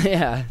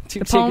 Yeah, 2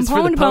 tickets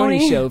for the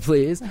Pony show,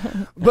 please.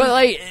 But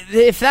like,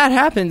 if that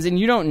happens and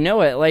you don't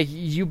know it, like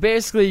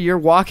you're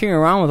walking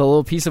around with a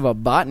little piece of a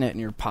botnet in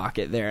your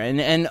pocket there,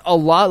 and a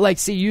lot like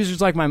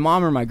users like my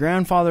mom or my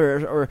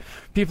grandfather or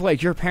people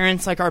like your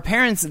parents, like our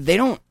parents, they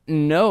don't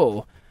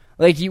know.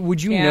 Like,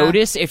 would you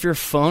notice if your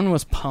phone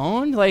was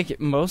pwned? Like,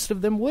 most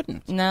of them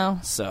wouldn't. No.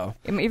 So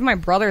even my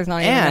brother's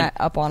not even that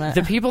up on it.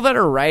 The people that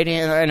are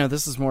writing, I know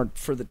this is more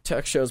for the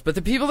tech shows, but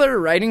the people that are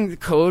writing the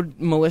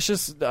code,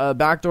 malicious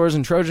backdoors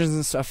and Trojans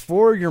and stuff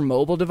for your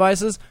mobile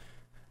devices,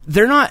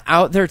 they're not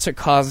out there to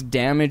cause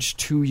damage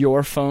to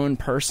your phone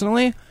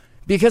personally.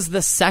 Because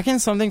the second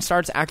something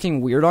starts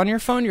acting weird on your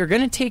phone, you're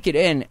going to take it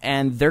in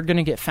and they're going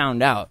to get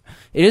found out.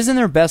 It is in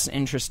their best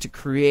interest to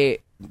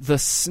create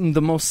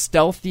the most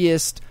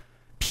stealthiest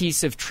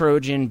piece of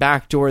Trojan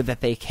backdoor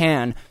that they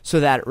can so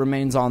that it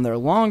remains on there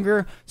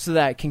longer so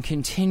that it can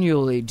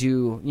continually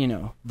do,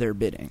 their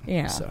bidding.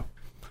 Yeah. So,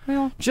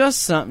 well,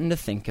 just something to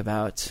think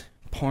about.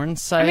 Porn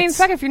sites.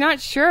 I mean, if you're not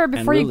sure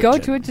before you go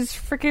to it, just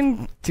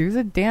freaking do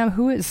the damn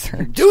who is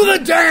search. Do the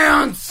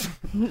dance!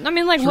 I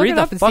mean, like, look it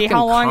up and see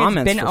how long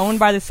it's been owned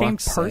by the same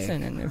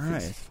person. And if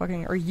it's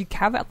fucking... Or you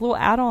have little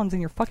add-ons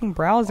in your fucking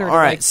browser. All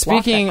right,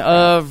 speaking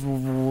of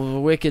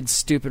wicked,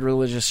 stupid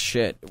religious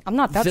shit. I'm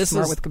not that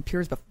smart with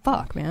computers, but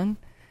fuck, man.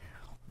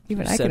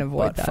 Even I can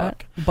avoid that.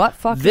 Fuck. Butt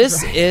fuck.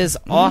 This is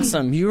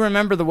awesome. You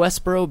remember the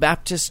Westboro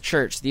Baptist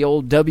Church, the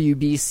old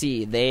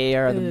WBC. They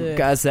are the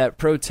guys that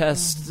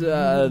protest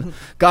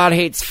God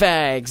hates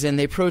fags, and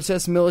they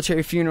protest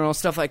military funerals,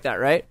 stuff like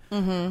that, right?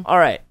 Mm-hmm. All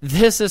right.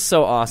 This is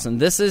so awesome.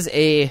 This is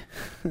a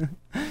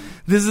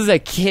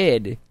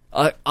kid.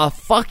 A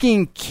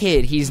fucking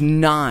kid. He's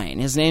 9.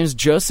 His name's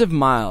Joseph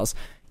Miles.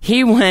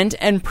 He went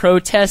and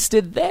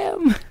protested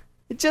them.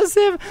 Just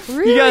him.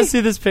 Really? You gotta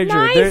see this picture.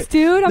 Nice,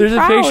 dude. There's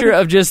proud. a picture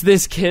of just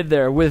this kid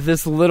there with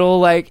this little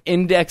like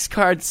index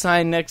card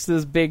sign next to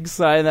this big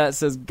sign that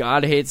says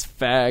 "God hates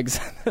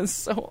fags." That's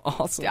so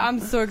awesome. I'm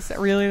so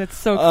excited. Really, that's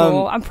so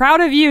cool. I'm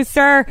proud of you,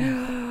 sir.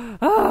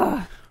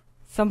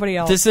 Somebody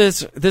else. This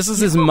is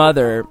his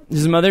mother.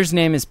 His mother's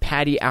name is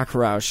Patty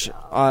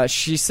Akraush.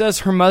 She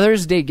says her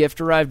Mother's Day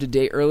gift arrived a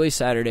day early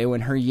Saturday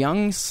when her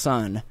young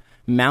son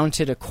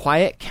mounted a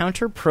quiet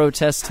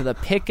counter-protest to the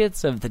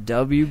pickets of the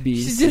WBC.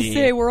 She just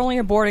say, we're only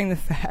aborting the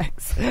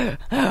facts.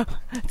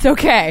 It's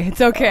okay.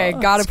 It's okay.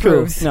 God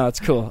approves. Cool. No, it's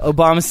cool.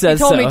 Obama says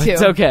he told me to.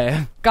 It's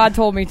okay. God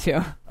told me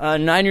to.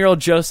 9-year-old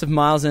Joseph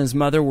Miles and his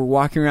mother were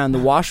walking around the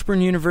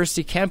Washburn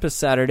University campus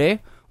Saturday,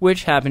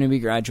 which happened to be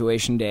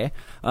graduation day.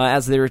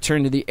 As they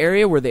returned to the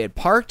area where they had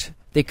parked,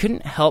 they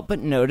couldn't help but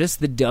notice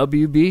the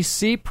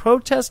WBC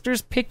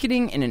protesters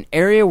picketing in an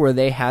area where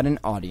they had an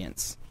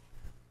audience.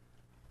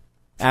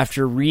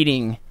 After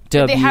reading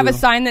They have a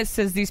sign that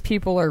says these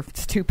people are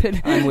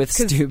stupid. I'm with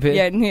stupid.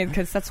 Yeah,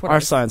 because that's what our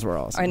signs were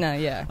awesome. I know,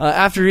 yeah.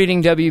 After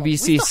reading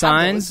WBC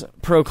signs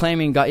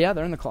proclaiming God, yeah,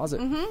 they're in the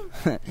closet.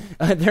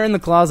 Mm-hmm. They're in the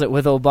closet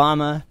with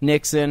Obama,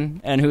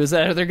 Nixon, and who was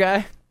that other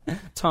guy?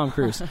 Tom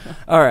Cruise.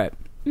 All right.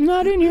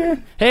 Not in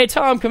here. Hey,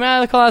 Tom, come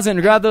out of the closet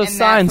and grab those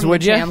signs,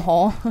 would you? Jam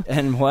hole.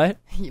 And what?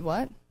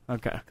 What?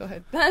 Okay. Go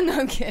ahead. No,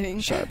 I'm kidding.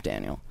 Shut up,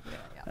 Daniel.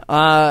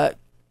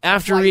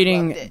 After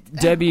reading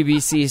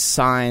WBC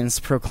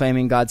signs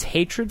proclaiming God's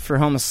hatred for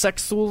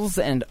homosexuals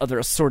and other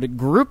assorted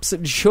groups,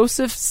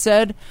 Joseph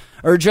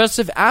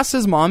asked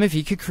his mom if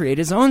he could create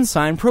his own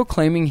sign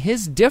proclaiming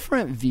his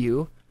different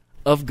view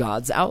of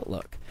God's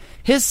outlook.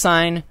 His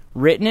sign,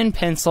 written in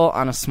pencil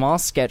on a small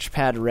sketch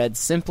pad, read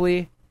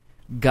simply,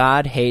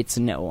 God hates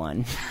no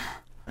one.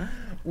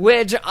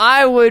 Which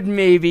I would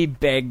maybe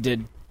beg to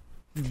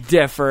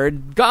differ.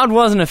 God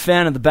wasn't a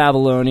fan of the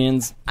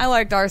Babylonians. I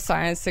liked our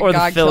science that or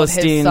God the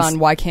Philistines, killed his son.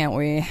 Why can't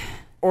we?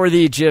 Or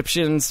the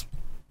Egyptians.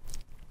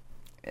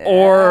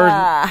 Or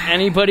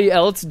anybody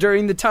else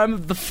during the time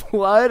of the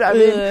flood. I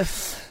mean,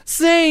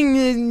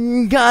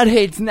 saying God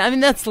hates... I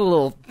mean, that's a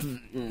little...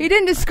 He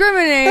didn't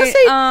discriminate.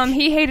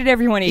 He hated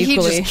everyone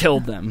equally. He just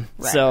killed them.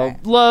 Right.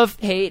 Love,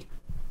 hate,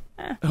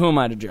 who am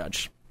I to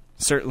judge?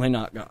 Certainly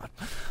not God.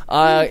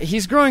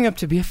 He's growing up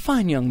to be a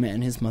fine young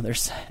man, his mother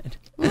said.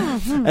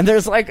 Mm-hmm. And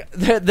there's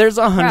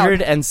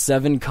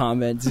 107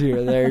 comments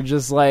here. They're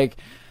just like,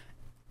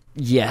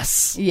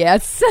 yes.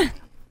 Yes.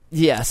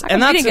 Yes.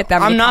 And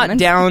I'm not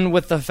down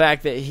with the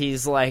fact that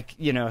he's like,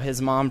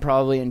 his mom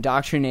probably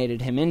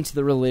indoctrinated him into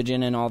the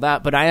religion and all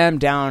that, but I am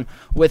down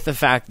with the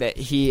fact that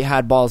he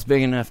had balls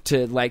big enough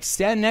to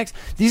stand next.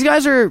 These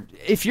guys are,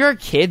 if you're a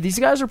kid, these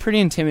guys are pretty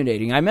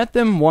intimidating. I met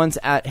them once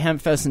at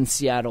Hempfest in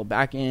Seattle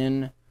back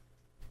in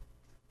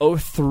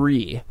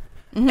 2003.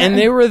 Mm-hmm. And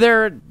they were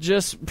there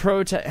just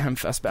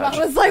Hempfest badge.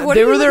 I was like, what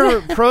they were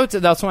there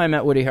that's when I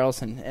met Woody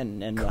Harrelson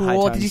and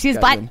cool. Did you see his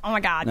butt? Oh my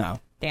god. No.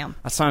 Damn.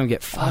 I saw him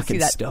get fucking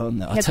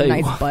stoned though. He has a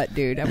nice butt,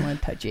 dude. I want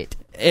to touch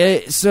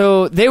it.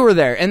 So they were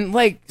there, and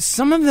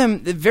some of them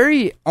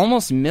very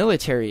almost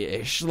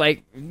military-ish,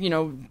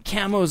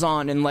 camos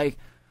on, and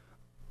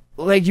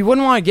you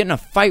wouldn't want to get in a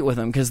fight with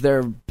them because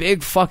they're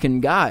big fucking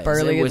guys.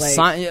 Burly, they're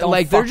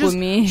just with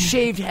me.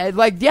 Shaved head.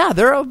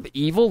 They're a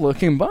evil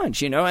looking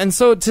bunch, And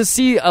so to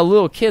see a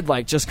little kid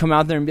just come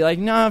out there and be like,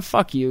 nah,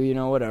 fuck you,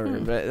 whatever.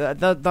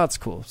 But that's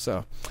cool.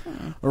 So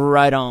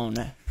right on.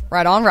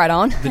 Right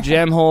on. The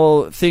jam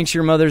hole thinks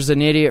your mother's an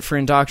idiot for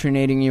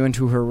indoctrinating you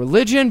into her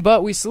religion,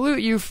 but we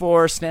salute you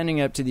for standing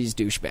up to these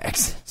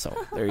douchebags. So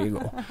there you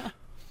go.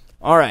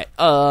 All right.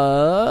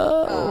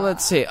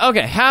 Let's see.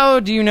 Okay, how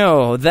do you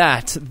know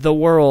that the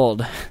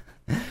world,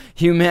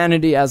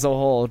 humanity as a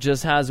whole,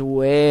 just has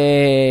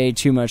way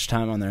too much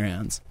time on their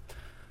hands?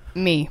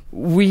 Me.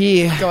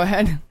 We go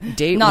ahead.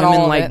 Date Not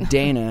women all like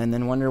Dana and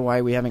then wonder why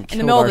we haven't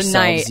killed ourselves yet. In the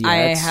middle of the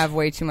night, I have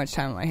way too much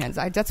time on my hands.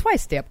 That's why I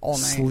stay up all night.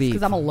 Sleep.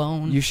 Because I'm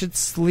alone. You should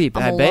sleep.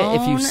 I bet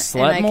if you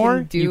slept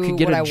more, you could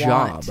get a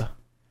job. Want. I'm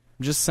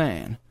just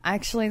saying.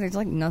 Actually, there's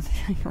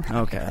nothing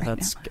around. Okay,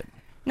 that's good.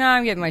 No,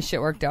 I'm getting my shit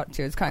worked out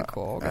too. It's kind of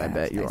cool. I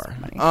bet you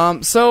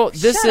are. So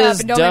this Shut is up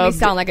and don't make me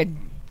sound like a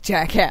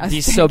jackass.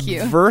 The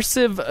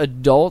subversive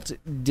adult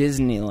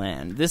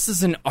Disneyland. This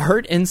is an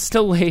art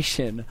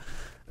installation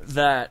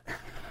that,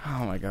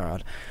 oh my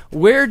god,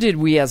 where did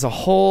we as a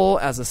whole,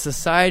 as a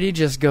society,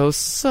 just go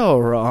so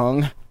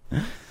wrong?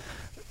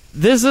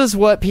 This is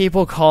what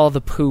people call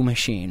the poo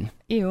machine.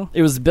 Ew.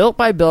 It was built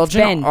by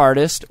Belgian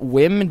artist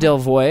Wim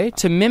Delvoye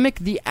to mimic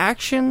the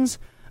actions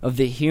of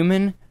the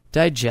human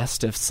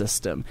digestive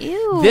system.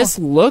 Ew. This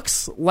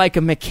looks like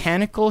a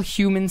mechanical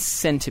human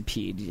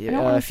centipede.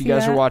 If you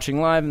guys are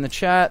watching live in the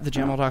chat,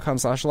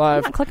 thejamhole.com/live.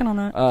 I'm not clicking on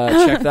that.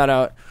 Check that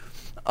out.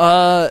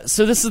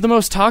 So this is the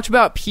most talked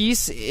about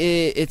piece.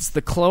 It's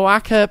the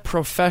Cloaca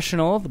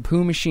Professional, the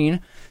poo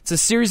machine. It's a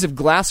series of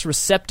glass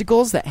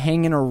receptacles that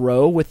hang in a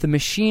row with the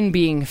machine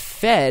being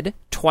fed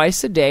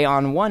twice a day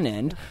on one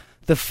end.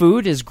 The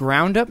food is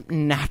ground up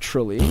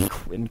naturally,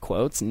 in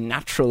quotes,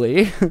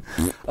 naturally,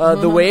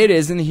 the way it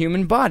is in the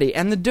human body.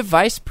 And the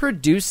device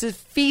produces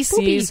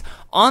feces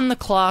on the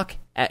clock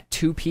at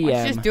 2 p.m.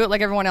 Let's just do it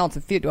like everyone else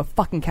and feed it to a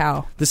fucking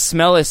cow. The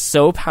smell is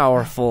so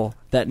powerful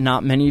that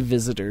not many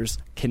visitors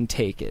can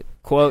take it.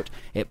 Quote,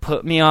 "It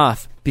put me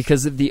off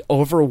because of the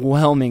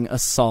overwhelming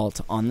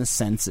assault on the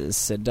senses,"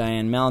 said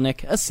Diane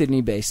Melnick, a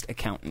Sydney-based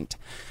accountant.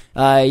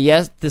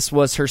 Yes, this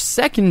was her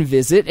second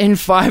visit in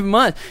 5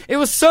 months. It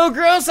was so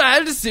gross, I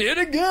had to see it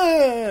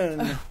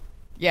again.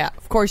 Yeah,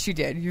 of course you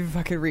did. You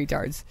fucking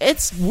retards.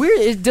 It's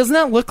weird. Doesn't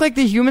that look like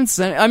the human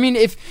center? I mean,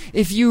 if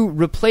you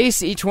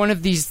replace each one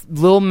of these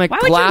little Why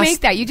would you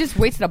make that? You just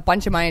wasted a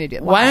bunch of money to do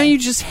it. Why don't you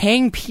just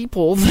hang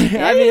people?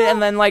 I mean,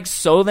 and then like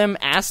sew them,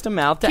 ass them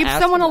out. Keep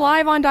someone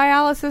alive on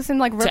dialysis and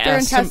like rip their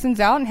intestines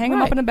out and hang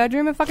them up in a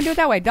bedroom and fucking do it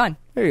that way. Done.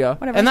 There you go.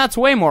 Whatever. And that's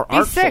way more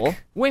artful.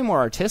 Sick. Way more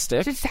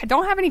artistic. Just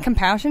don't have any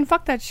compassion.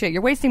 Fuck that shit.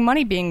 You're wasting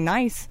money being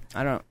nice.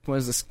 I don't. What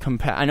is this?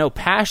 I know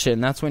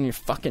passion. That's when you're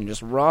fucking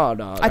just raw,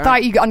 dog. I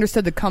thought you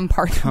understood the cum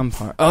part. Cum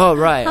part. Oh,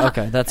 right.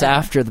 Okay. That's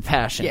after the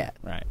passion. Yeah.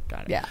 Right.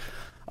 Got it.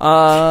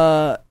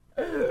 Yeah.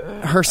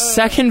 Her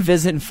second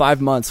visit in 5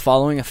 months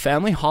following a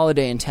family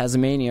holiday in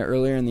Tasmania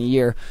earlier in the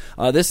year.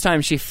 This time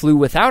she flew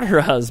without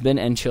her husband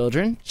and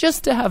children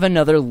just to have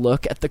another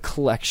look at the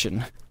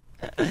collection.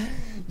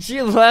 She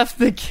left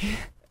the kid.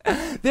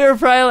 They were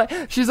probably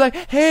like, she's like,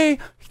 hey,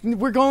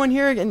 we're going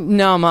here again.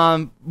 No,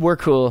 Mom, we're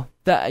cool.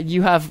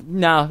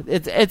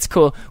 It's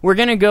cool. We're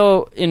going to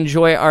go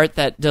enjoy art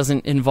that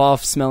doesn't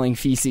involve smelling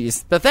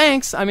feces. But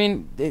thanks. I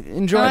mean,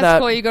 enjoy that.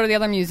 That's cool. You go to the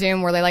other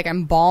museum where they like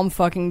embalm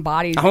fucking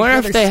bodies. I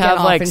wonder if they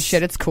have like and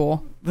shit. It's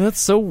cool.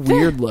 That's so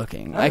weird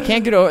looking. I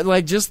can't get over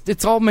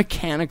it's all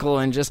mechanical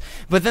and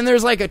but then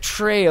there's like a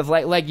tray of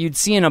like you'd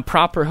see in a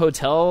proper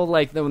hotel,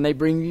 like when they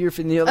bring you your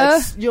food,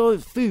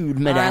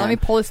 madame. All right, let me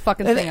pull this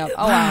fucking thing up.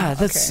 Oh wow,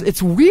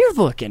 it's weird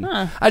looking.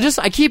 Huh.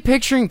 I keep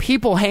picturing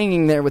people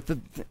hanging there with the.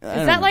 Is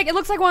that like it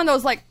looks like one of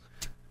those like.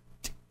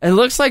 It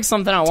looks like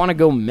something I want to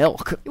go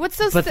milk. What's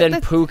those? But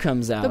then poo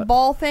comes out. The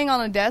ball thing on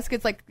a desk.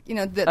 It's like the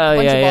bunch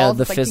of balls.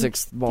 The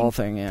physics ball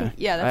thing. Yeah,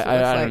 yeah. That's what it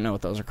looks like. I don't know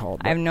what those are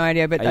called. I have no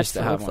idea, but that's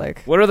what it looks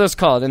like. What are those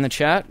called in the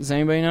chat? Does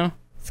anybody know?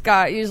 It's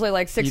got usually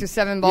like 6 or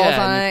 7 balls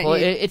on it. Well,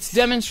 it's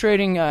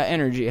demonstrating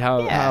energy,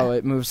 how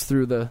it moves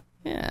through the.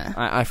 Yeah.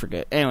 I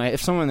forget. Anyway,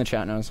 if someone in the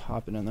chat knows,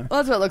 hop it in there. Well,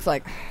 that's what it looks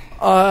like.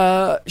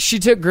 She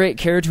took great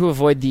care to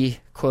avoid the,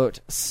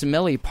 quote,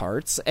 smelly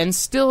parts, and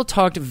still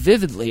talked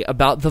vividly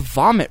about the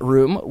vomit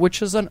room,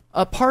 which is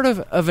a part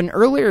of an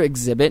earlier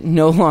exhibit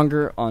no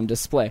longer on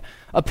display.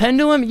 A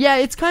pendulum? Yeah,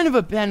 it's kind of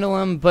a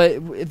pendulum,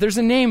 but there's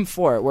a name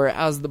for it, where it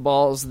has the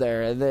balls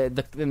there,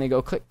 then they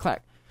go click,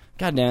 clack.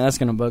 God damn, that's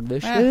going to bug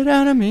the shit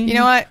out of me. You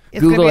know what?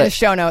 It's going to be in the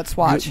show notes.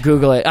 Watch.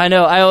 Google it. I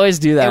know. I always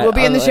do that. It will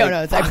be in the show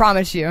notes. I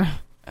promise you.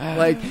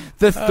 Like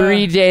the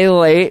 3-day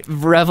late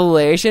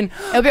revelation.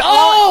 It'll be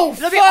all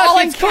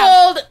in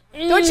cold.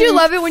 Don't you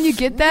love it when you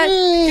get that?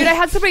 Dude, I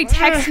had somebody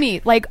text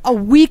me like a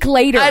week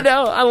later. I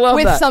know, I love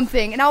with that.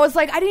 something, and I was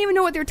like, I didn't even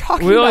know what they were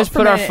talking about. We always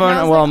put our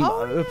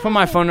phone. put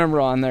my phone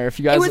number on there if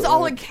you guys. It was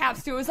all in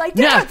caps too. It was like,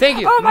 yeah, thank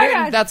you. Oh my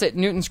god, that's it.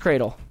 Newton's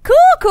Cradle.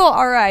 Cool.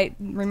 All right,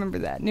 remember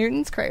that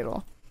Newton's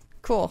Cradle.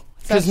 Cool.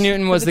 Because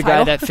Newton was the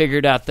guy that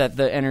figured out that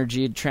the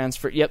energy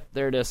transfer. Yep,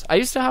 there it is. I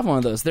used to have one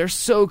of those. They're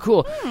so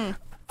cool.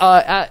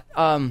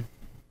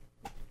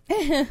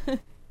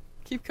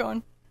 Keep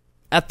going.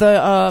 At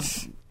the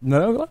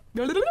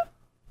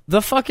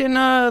fucking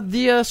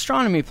the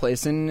astronomy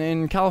place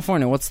in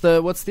California. What's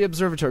the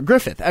observatory?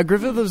 Griffith. At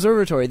Griffith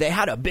Observatory, they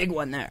had a big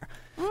one there.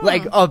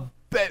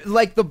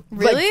 Like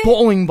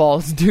bowling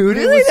balls, dude.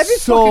 Really? That'd be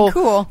so fucking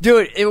cool.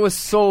 Dude, it was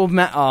so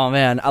oh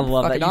man, I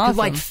love that. You awesome. could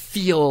like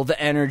feel the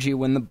energy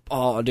when the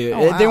wow.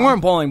 They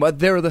weren't bowling, but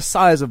they were the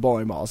size of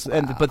bowling balls,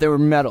 but they were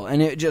metal,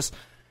 and it just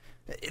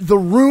the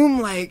room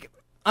like.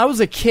 I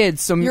was a kid,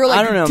 so like,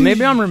 I don't know.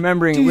 Maybe I'm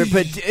remembering weird,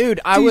 but dude,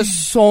 I was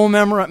so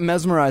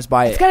mesmerized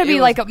by it. It's gotta be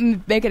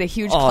making a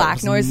huge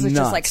clack noise. It's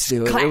just like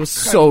dude, clack, it was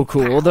so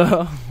cool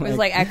though. It was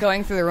like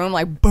echoing through the room,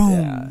 like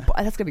boom. Yeah.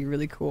 That's gonna be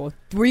really cool.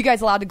 Were you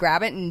guys allowed to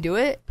grab it and do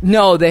it?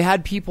 No, they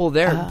had people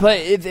there, but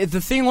the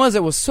thing was,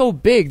 it was so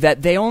big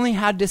that they only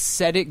had to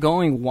set it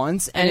going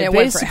once, and it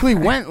basically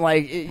went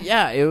like,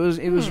 it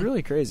was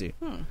really crazy.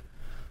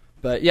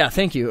 But yeah,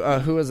 thank you.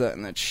 Who was that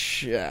in the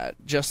chat?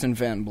 Justin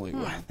Van Blue.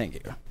 Thank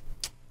you.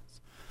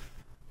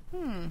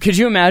 Could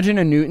you imagine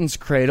a Newton's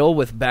Cradle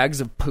with bags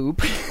of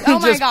poop? Oh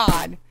my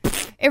god!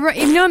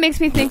 It makes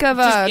me think of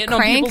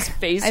Crank.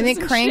 I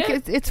think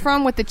Crank. It's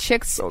from with the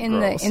chicks in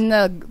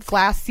the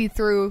glass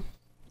see-through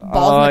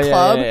balls in the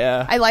club.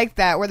 Yeah. I like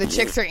that where the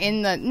chicks are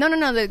in the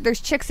no.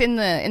 There's chicks in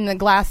the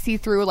glass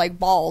see-through like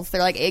balls. They're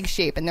like egg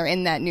shape and they're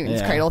in that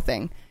Newton's Cradle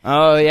thing.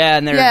 Oh yeah,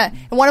 and and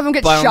one of them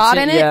gets shot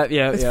in it.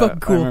 Yeah, it's fucking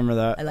cool. I remember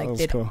that. I liked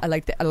it. Cool. I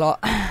liked it a lot.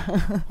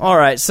 All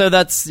right, so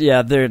that's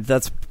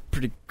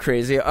pretty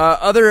crazy.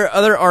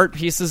 Other art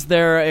pieces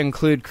there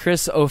include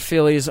Chris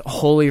O'Philly's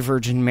Holy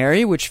Virgin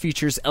Mary, which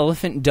features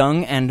elephant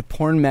dung and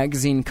porn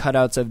magazine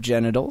cutouts of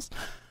genitals.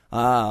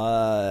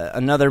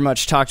 Another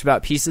much talked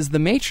about piece is The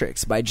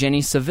Matrix by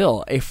Jenny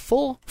Saville, a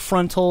full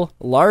frontal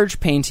large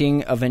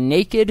painting of a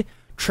naked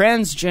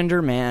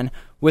transgender man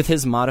with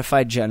his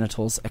modified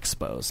genitals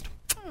exposed.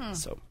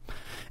 So,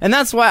 and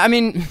that's why, I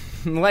mean,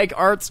 like,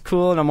 art's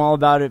cool and I'm all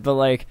about it, but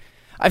like,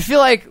 I feel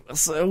like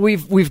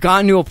we've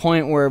gotten to a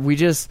point where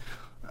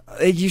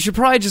you should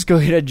probably just go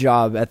get a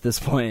job at this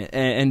point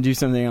and do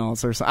something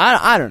else or something.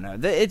 I don't know.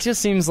 It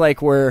just seems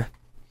like we're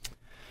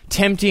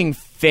tempting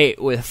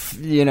fate with,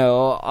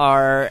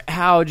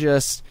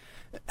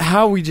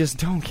 how we just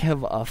don't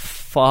give a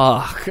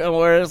fuck.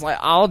 Whereas, like,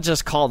 I'll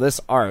just call this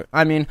art.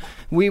 I mean,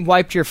 we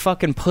wiped your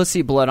fucking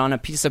pussy blood on a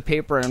piece of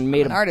paper and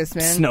made an artist,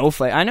 man.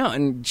 Snowflake. I know,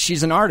 and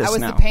she's an artist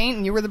now. I was the paint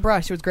and you were the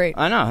brush. It was great.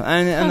 I know,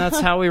 and that's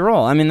how we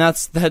roll. I mean,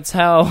 that's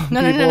how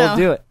people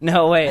do it.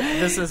 No, wait,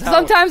 this is how...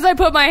 Sometimes I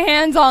put my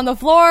hands on the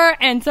floor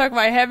and tuck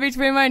my head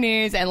between my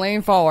knees and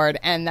lean forward,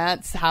 and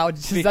that's how...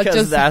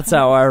 that's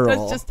how I roll.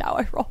 That's just how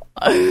I roll.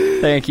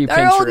 Thank you, Pinterest.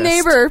 Our old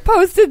neighbor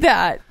posted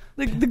that.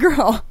 The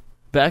girl...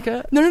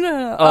 Becca?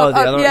 No. Oh, the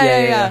other one?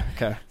 Yeah.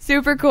 Okay.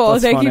 Super cool.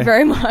 That's Thank funny. you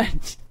very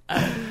much.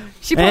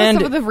 She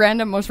posted some of the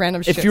most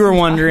random shit. If you were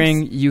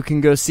wondering, you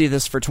can go see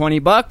this for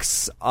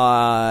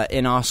 $20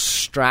 in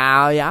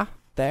Australia.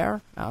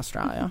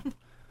 Australia.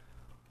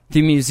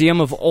 The Museum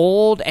of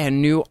Old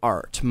and New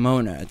Art,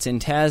 Mona. It's in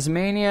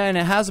Tasmania, and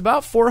it has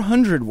about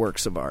 400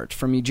 works of art,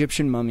 from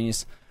Egyptian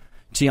mummies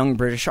to young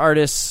British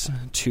artists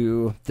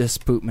to this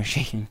boot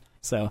machine.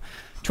 So...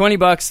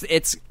 $20.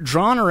 It's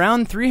drawn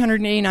around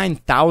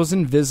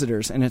 389,000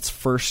 visitors in its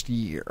first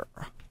year.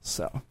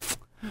 So,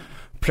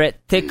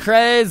 pretty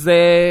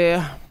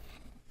crazy.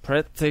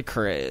 Pretty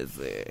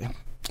crazy.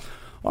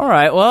 All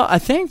right. Well, I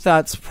think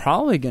that's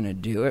probably going to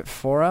do it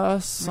for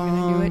us.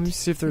 Let me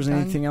see if there's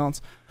anything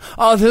else.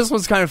 Oh, this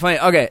one's kind of funny.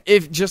 Okay.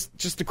 If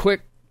just a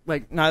quick,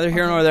 like, neither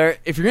here nor there.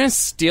 If you're going to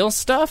steal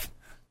stuff,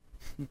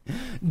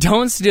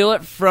 don't steal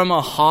it from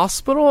a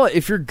hospital.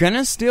 If you're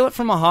gonna steal it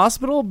from a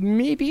hospital,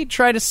 maybe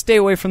try to stay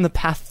away from the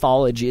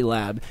pathology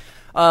lab.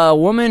 A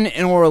woman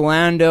in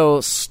Orlando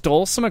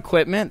stole some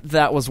equipment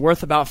that was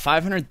worth about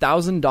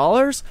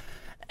 $500,000,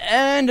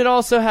 and it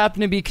also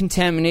happened to be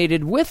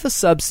contaminated with a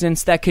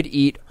substance that could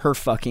eat her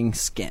fucking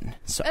skin.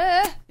 So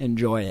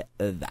enjoy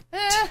that.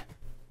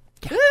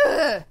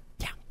 Yeah.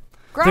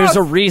 Gross. There's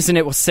a reason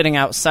it was sitting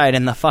outside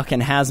in the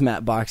fucking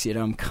hazmat box, you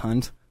dumb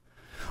cunt.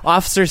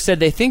 Officers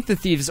said they think the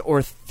thieves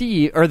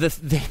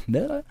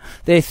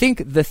they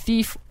think the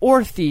thief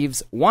or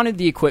thieves wanted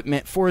the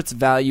equipment for its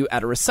value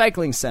at a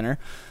recycling center.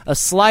 A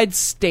slide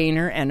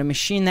stainer and a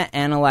machine that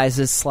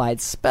analyzes slide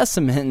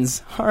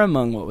specimens are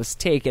among what was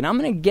taken. I'm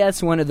going to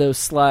guess one of those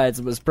slides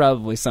was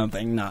probably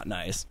something not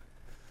nice.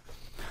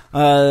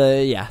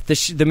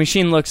 The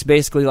machine looks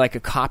basically like a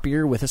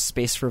copier with a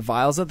space for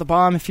vials at the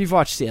bottom. If you've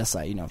watched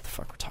CSI, you know what the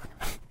fuck we're talking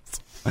about.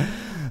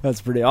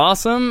 That's pretty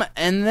awesome.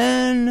 And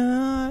then,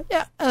 I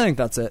think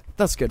that's it.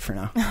 That's good for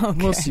now.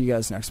 Okay. We'll see you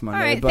guys next Monday.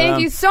 All right,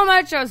 thank you so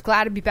much. I was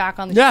glad to be back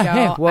on the show.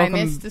 Hey, welcome. I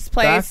missed this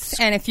place.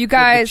 And if you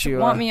guys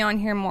want me on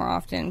here more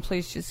often,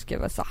 please just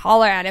give us a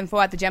holler at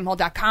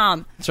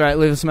info@thejamhole.com. That's right.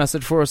 Leave us a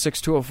message,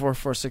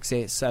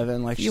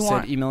 406-204-4687. Like she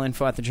said, email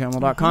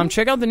info@thejamhole.com.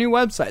 Check out the new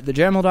website,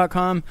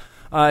 thejamhole.com.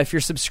 If you're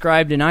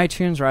subscribed in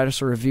iTunes, write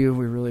us a review.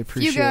 We really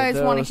appreciate it. If you guys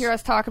want to hear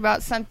us talk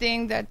about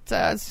something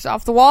that's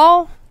off the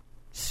wall,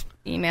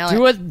 email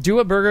do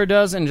what Burger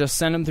does and just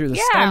send them through the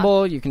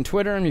Stumble. You can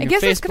Twitter them. You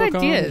can Facebook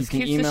them. You can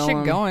keeps email this shit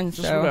them. Going.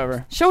 Just so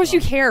whatever. Show us you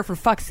care, for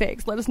fuck's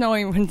sakes. Let us know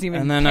anyone's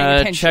even And then paying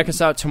attention. check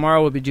us out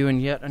tomorrow. We'll be doing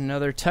yet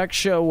another tech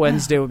show.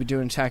 Wednesday we'll be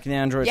doing Attacking the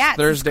Androids.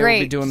 Thursday we'll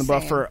be doing the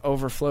Buffer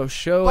Overflow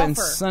show. And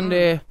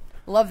Sunday...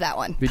 Love that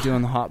one. Be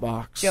doing the Hot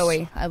Box.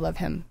 Joey, I love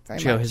him very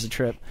much. Joe, he's a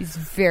trip. He's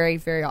very,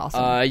 very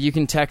awesome. You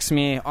can text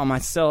me on my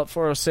cell at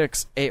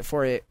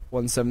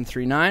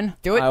 406-848-1739.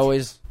 Do it. I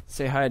always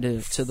say hi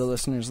to the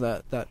listeners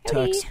that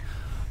text.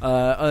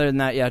 Other than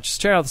that, just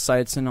check out the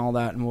sites and all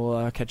that, and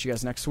we'll catch you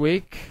guys next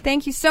week.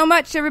 Thank you so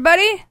much,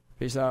 everybody.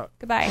 Peace out.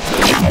 Goodbye.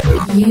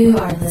 You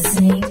are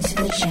listening to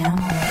The Jam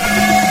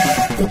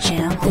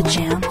Hole.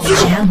 The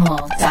Jam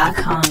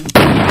Hole.com.